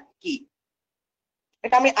প্লসিবিলিটি কি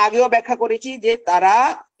এটা আমি আগেও ব্যাখ্যা করেছি যে তারা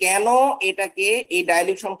কেন এটাকে, এই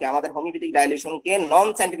ডাইলিউশনকে, আমাদের হোমিওপ্যাথিক ডাইলিউশনকে নন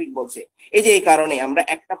সায়েন্টিফিক বলছে। এই যে এই কারণে আমরা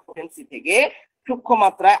একটা পোটেন্সি থেকে সূক্ষ্ম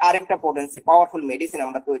মাত্রায় আরেকটা পোটেন্সি, পাওয়ারফুল মেডিসিন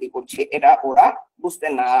আমরা তৈরি করছি, এটা ওরা বুঝতে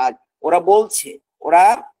নারাজ। ওরা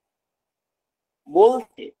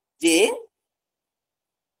বলছে যে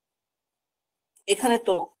এখানে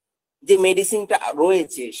তো যে মেডিসিনটা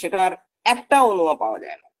রয়েছে সেটার একটা অণুও পাওয়া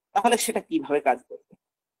যায় না, তাহলে সেটা কিভাবে কাজ করবে?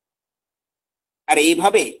 আর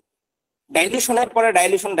এইভাবে ডাইলিউশনের পরে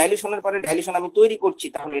ডাইলিউশন আমি তৈরি করছি,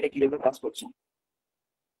 তাহলে এটা কিভাবে কাজ করছে,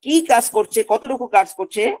 কি কাজ করছে, কতটুকু কাজ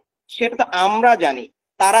করছে সেটা তো আমরা জানি,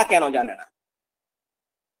 তারা কেন জানে না?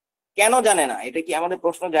 কেন জানে না? এটা কি আমাদের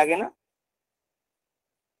প্রশ্ন জাগে না?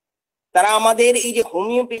 তারা আমাদের এই যে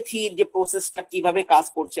হোমিওপ্যাথির যে প্রসেসটা কিভাবে কাজ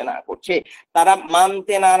করছে না করছে তারা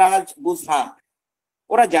মানতে নারাজ, বুঝলাম,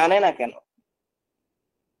 ওরা জানে না কেন?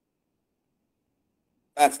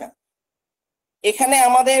 আচ্ছা, এখানে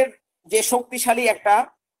আমাদের যে শক্তিশালী একটা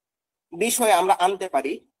বিষয় আমরা আনতে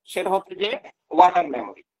পারি সেটা হচ্ছে যে ওয়াটার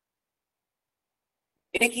মেমোরি।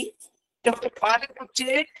 এটা কি? পানি হচ্ছে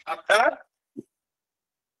আপনার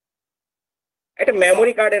একটা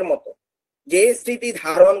মেমোরি কার্ডের মতো, যে স্মৃতি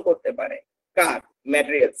ধারণ করতে পারে। কার?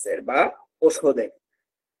 ম্যাটেরিয়ালস এর বা ঔষধের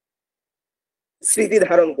স্মৃতি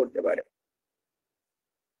ধারণ করতে পারে।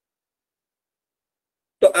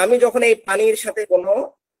 তো আমি যখন এই পানির সাথে কোনো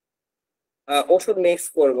ওষুধ মিক্স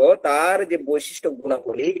করব, তার যে বৈশিষ্ট্য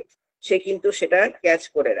গুণাবলী সে কিন্তু সেটা ক্যাচ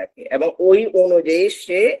করে রাখে এবং ওই অনুযায়ী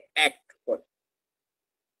সে অ্যাক্ট করে।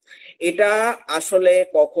 এটা আসলে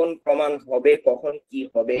কখন প্রমাণ হবে, কখন কি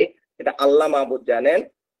হবে, এটা আল্লাহ মাহবুদ জানেন।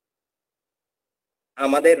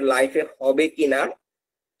 আমাদের লাইফে হবে কিনা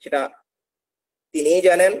সেটা তিনিই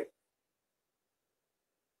জানেন।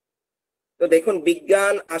 তো দেখুন,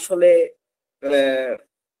 বিজ্ঞান আসলে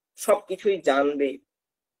সবকিছুই জানবে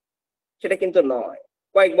সেটা কিন্তু নয়।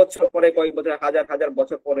 কয়েক বছর পরে, কয়েক বছর, হাজার হাজার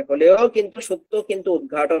বছর পরে হলেও কিন্তু সত্য কিন্তু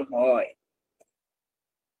উদ্ঘাটন হয়,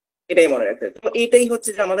 এটাই মনে রাখতে হবে। তো এটাই হচ্ছে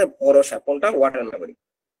যে আমাদের ভরসা, কোনটা? Water memory.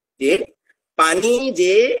 যে পানি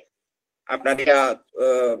যে আপনার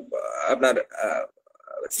আপনার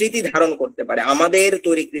স্মৃতি ধারণ করতে পারে, আমাদের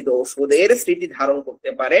তৈরিকৃত ওষুধের স্মৃতি ধারণ করতে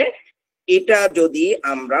পারে, এটা যদি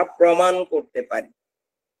আমরা প্রমাণ করতে পারি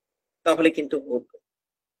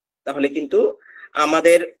তাহলে কিন্তু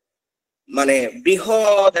আমাদের মানে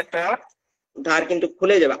বৃহৎ একটা ধার কিন্তু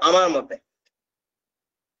খুলে যাবে আমার মতে।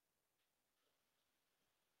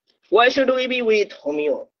 Why should we be with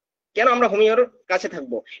homeo? কেন আমরা হোমিওর কাছে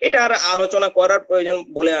থাকবো? এটা আর আলোচনা করার প্রয়োজন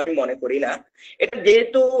বলে আমি মনে করি না। এটা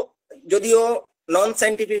যেহেতু যদিও নন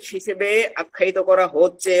সায়েন্টিফিক হিসেবে আখ্যায়িত করা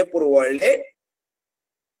হচ্ছে পুরো ওয়ার্ল্ডে,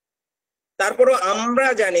 তারপরও আমরা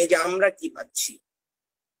জানি যে আমরা কি পাচ্ছি,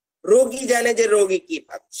 রোগী জানে যে রোগী কি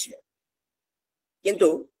পাচ্ছে, কিন্তু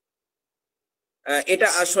এটা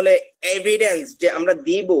আসলে এভিডেন্স যে আমরা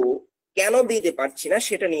দিব, কেন দিতে পারছি না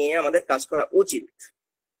সেটা নিয়ে আমাদের কাজ করা উচিত।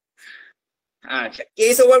 আচ্ছা,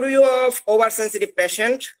 case overview of over sensitive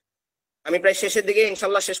patient. আমি প্রায় শেষের দিকে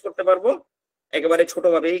ইনশাল্লাহ শেষ করতে পারবো, একেবারে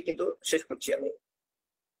ছোটভাবেই কিন্তু শেষ করছি। আমি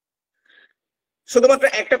শুধুমাত্র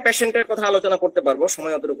একটা পেশেন্টের কথা আলোচনা করতে পারবো,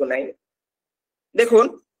 সময় অতটুকু নাই। দেখুন,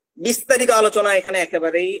 বিস্তারিত আলোচনা এখানে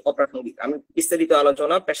একেবারেই অপ্রাসঙ্গিক। আমি বিস্তারিত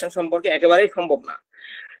আলোচনা পেশেন্ট সম্পর্কে একেবারেই সম্ভব না।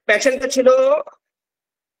 পেশেন্টটা ছিল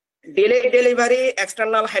delayed delivery,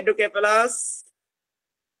 external hydrocephalus,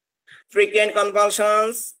 frequent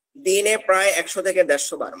কনভালশনস, দিনে প্রায় 100 থেকে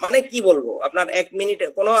 150 বার। মানে কি বলবো আপনার, 1 মিনিটে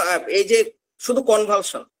কোনো, এই যে শুধু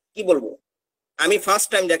কনভালশন, কি বলবো, আমি ফার্স্ট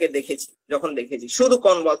টাইম যাকে দেখেছি, যখন দেখেছি শুধু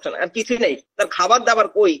কনভালশন আর কিছুই নেই। তার খাবার দাবার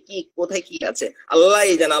কই, কি কোথায় কি আছে আল্লাহ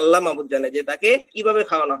জানে, আল্লাহ মাহবুদ জানে যে তাকে কিভাবে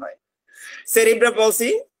খাওয়ানো হয়। সেরিব্রাল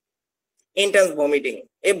পলসি, ইন্টেন্স ভমিটিং,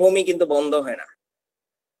 এই বমি কিন্তু বন্ধ হয় না।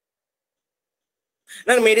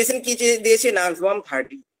 মেডিসিন কি দিয়েছি? নাক্সবম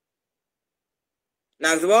 30,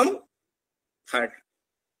 নাক্সবম 30।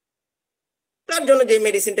 তার জন্য যে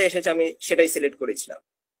মেডিসিনটা এসেছে আমি সেটাই সিলেক্ট করেছিলাম,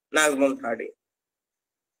 নাক্সবম 30।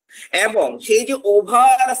 এবং সেই যে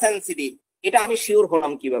ওভার সেনসিটিভ, এটা আমি শিওর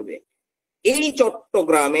হলাম কিভাবে? এই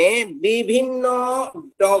চট্টগ্রামে বিভিন্ন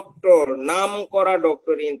ডক্টর, নাম করা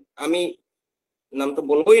ডক্টর, আমি নাম তো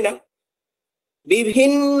বলবোই না,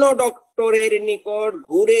 বিভিন্ন ডক্টরের নিকট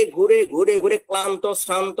ঘুরে ঘুরে ঘুরে ঘুরে ক্লান্ত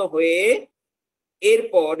শ্রান্ত হয়ে,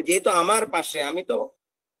 এরপর যেহেতু আমার পাশে, আমি তো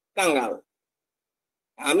কাঙ্গাল,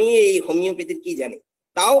 আমি এই হোমিওপ্যাথির কি জানি,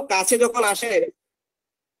 তাও কাছে যখন আসে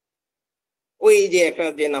ওই যে একটা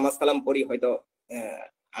যে নামাজ কালাম পড়ি হয়তো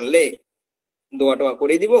আনলে দোয়া টোয়া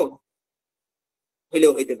করে দিব,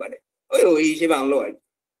 হইলেও হইতে পারে, ওই ওই হিসেবে আনলো আর কি।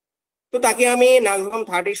 তো তাকে আমি নাজভাম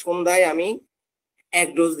 30 সন্ধ্যায় আমি 1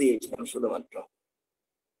 ডোজ দিয়েছিলাম শুধুমাত্র।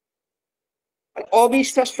 মানে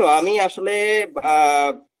অবিশ্বাস্য, আমি আসলে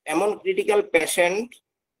এমন ক্রিটিক্যাল পেশেন্ট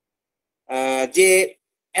যে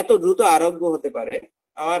এত দ্রুত আরোগ্য হতে পারে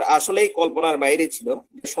আমার আসলেই কল্পনার বাইরে ছিল।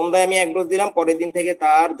 সন্ধ্যায় আমি 1 ডোজ দিলাম, পরের দিন থেকে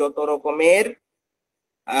তার যত রকমের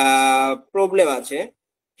প্রবলেম আছে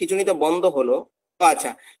খিঁচুনি তো বন্ধ হলো।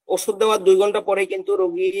 আচ্ছা, ওষুধ দেওয়ার 2 ঘন্টা পরে কিন্তু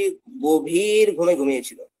রোগী গভীর ঘুমে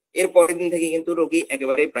ঘুমিয়েছিল, এর পরের দিন থেকে কিন্তু রোগী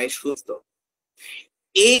একেবারে প্রায় সুস্থ।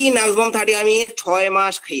 এই নাজভাম 30 আমি 6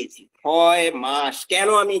 মাস খেয়েছি, 6 মাস। কেন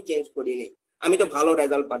আমি চেঞ্জ করিনি? আমি তো ভালো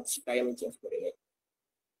রেজাল্ট পাচ্ছি তাই আমি চেঞ্জ করিনি।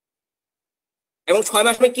 এবং 6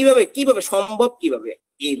 মাস আমি কিভাবে কিভাবে সম্ভব, কিভাবে?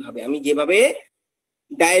 এইভাবে আমি যেভাবে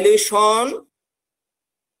ডাইলিউশন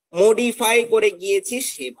মডিফাই করে গিয়েছি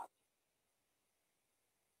সেভাবে।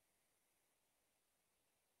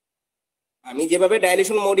 আমি যেভাবে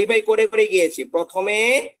ডাইলিউশন মডিফাই করে করে গিয়েছি, প্রথমে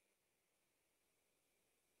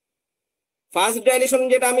ফার্স্ট ডাইলিউশন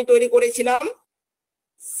যেটা আমি তৈরি করেছিলাম,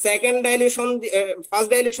 সেকেন্ড ডাইলিউশন, ফার্স্ট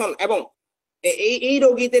ডাইলিউশন, এবং এই এই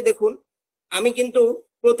রোগীতে দেখুন আমি কিন্তু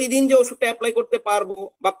প্রতিদিন যে ওষুধটা অ্যাপ্লাই করতে পারবো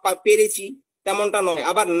বা পেরেছি তেমনটা নয়,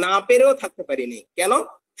 আবার না পেরেও থাকতে পারিনি। কেন?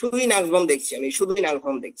 শুধুই নাক্সবাম দেখছি, আমি শুধুই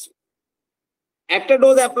নাক্সবাম দেখছি। একটা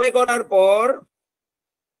ডোজ অ্যাপ্লাই করার পর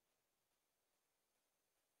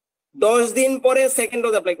 10 দিন পরে সেকেন্ড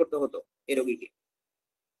ডোজ অ্যাপ্লাই করতে হতো এই রোগীকে,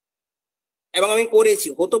 এবং আমি করেছি।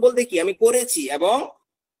 হতো বলতে কি, আমি করেছি এবং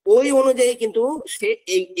ওই অনুযায়ী কিন্তু সে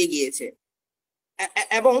এগিয়েছে।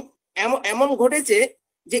 এবং এমন ঘটেছে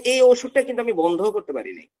যে এই ওষুধটা কিন্তু আমি বন্ধ করতে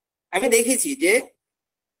পারিনি। আমি দেখেছি যে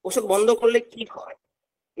ওষুধ বন্ধ করলে কি হয়,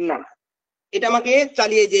 না, এটা আমাকে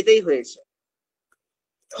চালিয়ে যেতেই হয়েছে।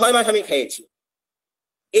 6 মাস আমি খেয়েছি।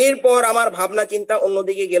 এরপর আমার ভাবনা চিন্তা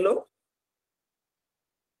অন্যদিকে গেল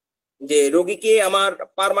যে রোগীকে আমার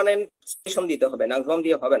পার্মানেন্ট সেশন দিতে হবে, নাক্সবাম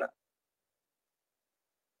দিয়ে হবে না।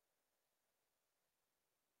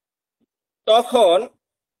 তখন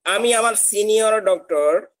আমি আমার সিনিয়র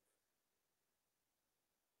ডক্টর,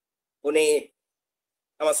 উনি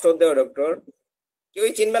আমার শ্রদ্ধেয় ডক্টর,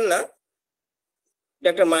 কেউই চিনবেন না,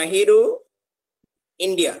 ডক্টর মাহিরু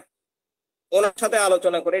ইন্ডিয়া, ওনার সাথে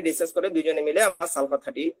আলোচনা করে ডিসকাস করে দুজনে মিলে আমরা সালফার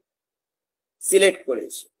 30 সিলেক্ট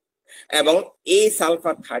করেছি। এবং এই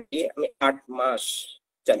সালফার 30 আমি 8 মাস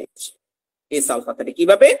চালিয়েছি। এই সালফার 30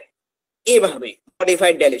 কিভাবে? এইভাবে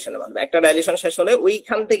মডিফাইড ডাইলিউশনের মাধ্যমে। একটা ডাইলিউশন শেষ হলে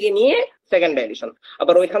ওইখান থেকে নিয়ে সেকেন্ড ডাইলিউশন,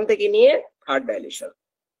 আবার ওইখান থেকে নিয়ে থার্ড ডাইলিউশন।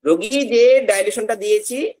 রোগী যে ডাইলিউশনটা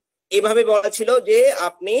দিয়েছি এইভাবে বলা ছিল যে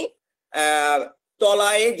আপনি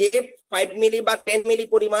তলায় যে 5 মিলি বা 10 মিলি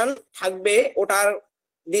পরিমাণ থাকবে ওটার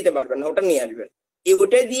দিতে পারবেন না, ওটা নিয়ে আসবেন।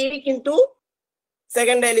 ওটা দিয়েই কিন্তু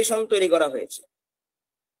সেকেন্ড ডাইলিউশন তৈরি করা হয়েছে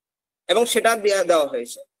এবং সেটা দেওয়া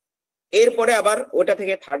হয়েছে। এরপরে আবার ওটা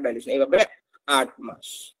থেকে থার্ড ডাইলিউশন, এইভাবে 8 মাস।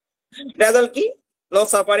 রেজাল্ট কি? No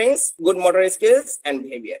sufferings, good motor skills and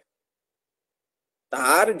behaviour.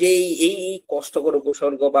 তার যে এই কষ্টকর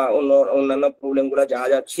উপসর্গ বা অন্যান্য প্রবলেম গুলো যা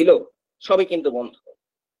যা ছিল সবই কিন্তু বন্ধ।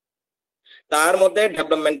 তার মধ্যে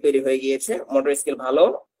ডেভেলপমেন্ট তৈরি হয়ে গিয়েছে, মোটর স্কিল ভালো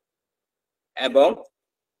এবং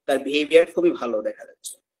তার বিহেভিয়ার খুবই ভালো দেখা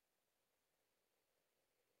যাচ্ছে।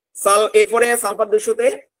 এরপরে সালফার 200-তে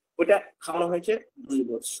ওটা খাওয়ানো হয়েছে 2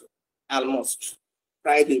 বছর, অলমোস্ট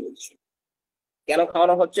প্রায় 2 বছর। কেন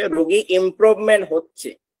খাওয়ানো হচ্ছে? রোগী ইমপ্রুভমেন্ট হচ্ছে,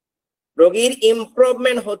 রোগীর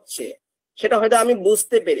ইমপ্রুভমেন্ট হচ্ছে, সেটা হয়তো আমি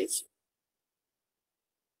বুঝতে পেরেছি।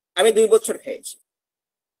 আমি 2 বছর খেয়েছি।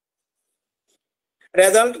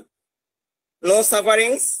 Result, no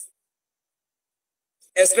sufferings,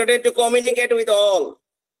 started to communicate with all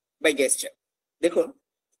by gesture। দেখুন,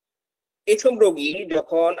 এইসব রোগী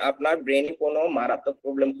যখন আপনার ব্রেনে কোনো মারাত্মক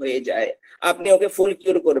প্রবলেম হয়ে যায়, আপনি ওকে ফুল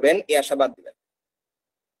কিউর করবেন এই আশাবাদ দিবেন,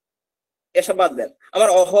 এসব বাদ দেন। আমার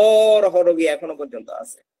অহরহ রোগী এখনো পর্যন্ত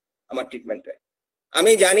আছে আমার ট্রিটমেন্টে।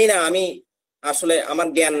 আমি জানি না, আমি আসলে আমার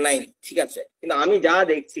জ্ঞান নাই, ঠিক আছে, কিন্তু আমি যা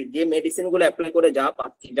দেখছি, যে মেডিসিন গুলো অ্যাপ্লাই করে যা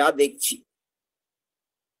পাচ্ছি, যা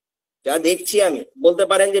দেখছি আমি বলতে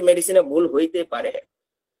পারেন যে মেডিসিনে ভুল হইতে পারে,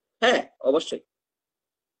 হ্যাঁ অবশ্যই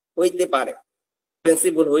হইতে পারে,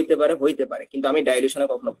 ভুল হইতে পারে, কিন্তু আমি ডাইলিউশনে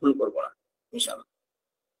কখনো ভুল করবো না ইনশাআল্লাহ।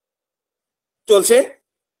 চলছে,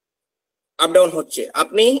 আপ ডাউন হচ্ছে।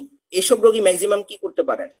 আপনি এসব রোগী ম্যাক্সিমাম কি করতে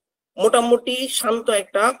পারেন? মোটামুটি শান্ত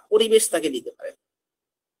একটা পরিবেশ তাকে দিতে পারেন,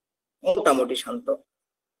 মোটামুটি শান্ত।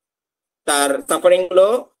 তার সাফারিং গুলো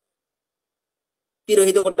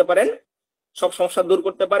তিরোহিত করতে পারেন, সব সমস্যা দূর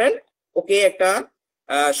করতে পারেন, ওকে একটা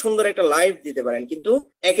সুন্দর একটা লাইফ দিতে পারেন, কিন্তু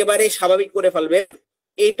একেবারে স্বাভাবিক করে ফেলবে,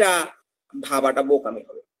 এটা ভাবাটা বোকামি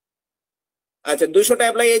হবে। আচ্ছা, 200টা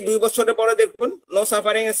অ্যাপ্লাই এই 2 বছরের পরে দেখুন, no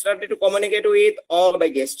suffering started to communicate with all by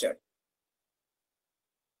গেস্টার।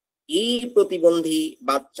 এই প্রতিবন্ধী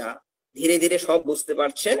বাচ্চা ধীরে ধীরে সব বুঝতে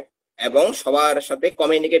পারছে এবং সবার সাথে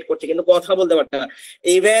কমিউনিকেট করছে, কিন্তু কথা বলতে পারছে না।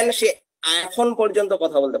 ইভেন সে এখন পর্যন্ত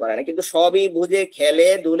কথা বলতে পারে না, কিন্তু সবই বুঝে, খেলে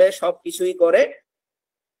দুলে সবকিছুই করে।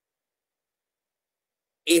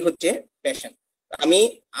 এই হচ্ছে পেশেন্ট। আমি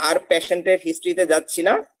আর পেশেন্টের হিস্ট্রিতে যাচ্ছি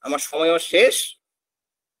না, আমার সময়ও শেষ।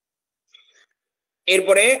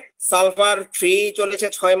 এরপরে সালফার 3 চলেছে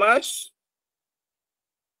 6 মাস,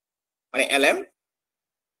 মানে এলএম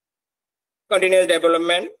কন্টিনিউয়াস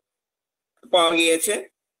ডেভেলপমেন্ট পাওয়া গিয়েছে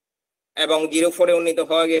এবং 04-এ উন্নীত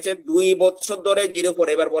হওয়া গেছে। 2 বছর ধরে 04।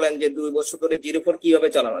 এবার বলেন যে 2 বছর ধরে 04 কিভাবে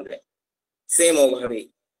চালানো যায়? সেম ওভাবেই,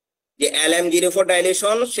 যে এলএম 04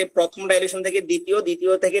 ডাইলেশন, সে প্রথম ডাইলেশন থেকে দ্বিতীয়,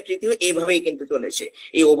 দ্বিতীয় থেকে তৃতীয়, এইভাবেই কিন্তু চলেছে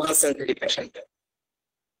এই ওভার সেন্সিটিভ পেশেন্টটা।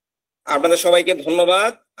 আপনাদের সবাইকে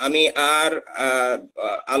ধন্যবাদ। আমি আর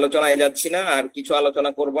আলোচনায় যাচ্ছি না, আর কিছু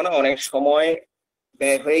আলোচনা করব না, অনেক সময়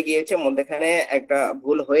ব্যয় হয়ে গিয়েছে। মধ্যখানে একটা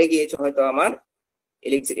ভুল হয়ে গিয়েছে হয়তো আমার,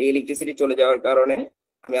 ইলেকট্রিসিটি চলে যাওয়ার কারণে।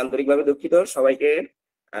 আমি আন্তরিকভাবে দুঃখিত। সবাইকে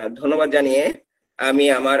ধন্যবাদ জানিয়ে আমি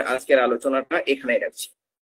আমার আজকের আলোচনাটা এখানেই রাখছি।